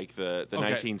painting from like the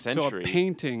 19th century. So a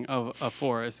painting of a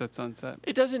forest at sunset.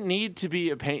 It doesn't need to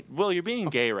be a paint. Will, you're being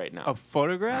gay right now. A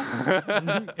photograph?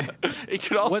 It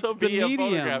could also What's the be a medium?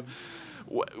 photograph.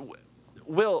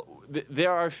 Will,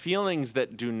 there are feelings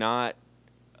that do not,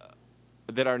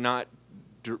 that are not.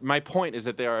 My point is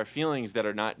that there are feelings that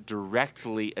are not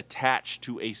directly attached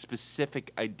to a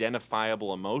specific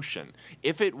identifiable emotion.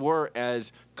 If it were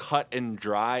as cut and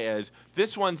dry as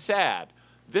this one's sad,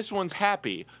 this one's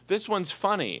happy, this one's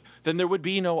funny, then there would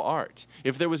be no art.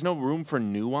 If there was no room for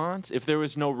nuance, if there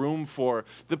was no room for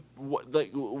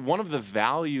one of the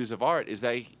values of art is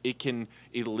that it can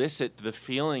elicit the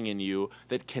feeling in you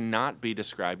that cannot be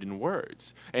described in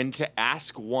words. And to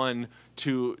ask one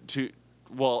to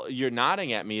well, you're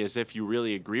nodding at me as if you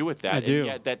really agree with that. I do. And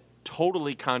yet that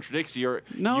totally contradicts your.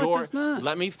 No, it does not.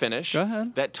 Let me finish. Go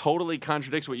ahead. That totally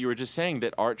contradicts what you were just saying,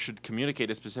 that art should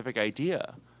communicate a specific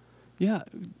idea. Yeah.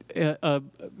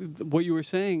 What you were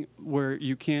saying, where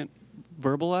you can't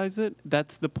verbalize it,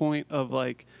 that's the point of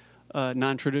like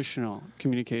non-traditional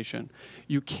communication.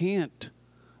 You can't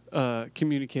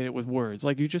communicate it with words,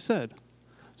 like you just said.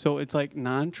 So it's like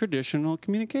non-traditional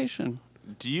communication.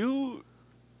 Do you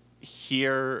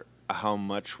hear how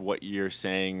much what you're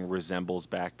saying resembles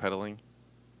backpedaling?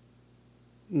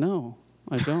 No,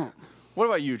 I don't. What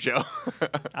about you, Joe?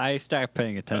 I stopped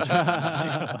paying attention.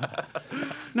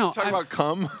 No, Talk about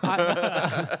cum.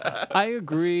 I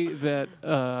agree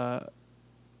that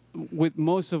with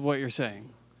most of what you're saying.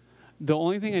 The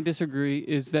only thing I disagree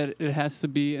is that it has to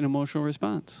be an emotional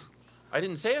response. I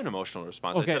didn't say an emotional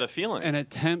response. I said a feeling. An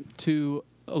attempt to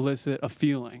elicit a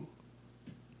feeling.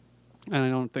 And I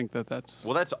don't think that that's...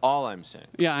 Well, that's all I'm saying.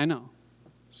 Yeah, I know.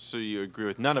 So you agree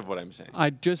with none of what I'm saying? I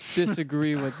just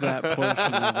disagree with that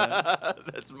portion of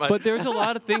it. That's my... But there's a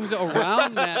lot of things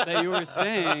around that you were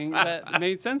saying that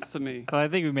made sense to me. Well, I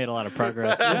think we made a lot of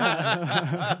progress.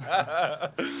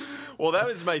 Well, that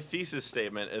was my thesis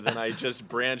statement, and then I just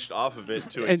branched off of it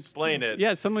to And- explain it.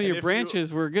 Yeah, some of And your if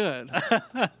branches were good.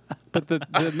 But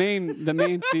the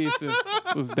main thesis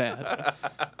was bad.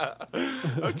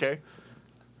 Okay.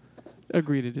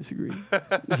 Agree to disagree.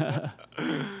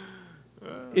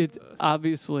 It's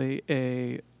obviously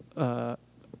a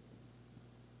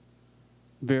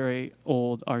very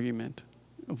old argument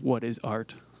of what is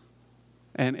art.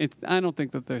 And I don't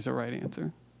think that there's a right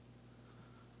answer.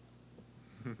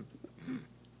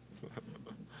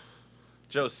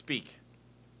 Joe, speak.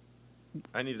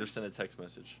 I need to send a text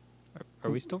message. Are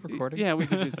we still recording? Yeah, we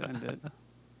could just end it.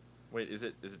 Wait, is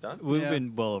it done? We've Yeah.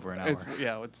 been well over an hour.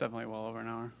 It's definitely well over an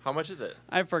hour. How much is it?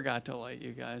 I forgot to light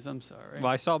you guys. I'm sorry.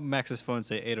 Well, I saw Max's phone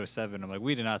say 8:07. I'm like,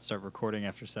 we did not start recording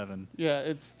after 7. Yeah,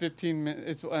 it's 15 minutes.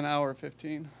 It's an hour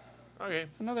 15. Okay.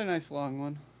 Another nice long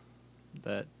one.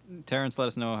 That Terrence let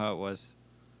us know how it was.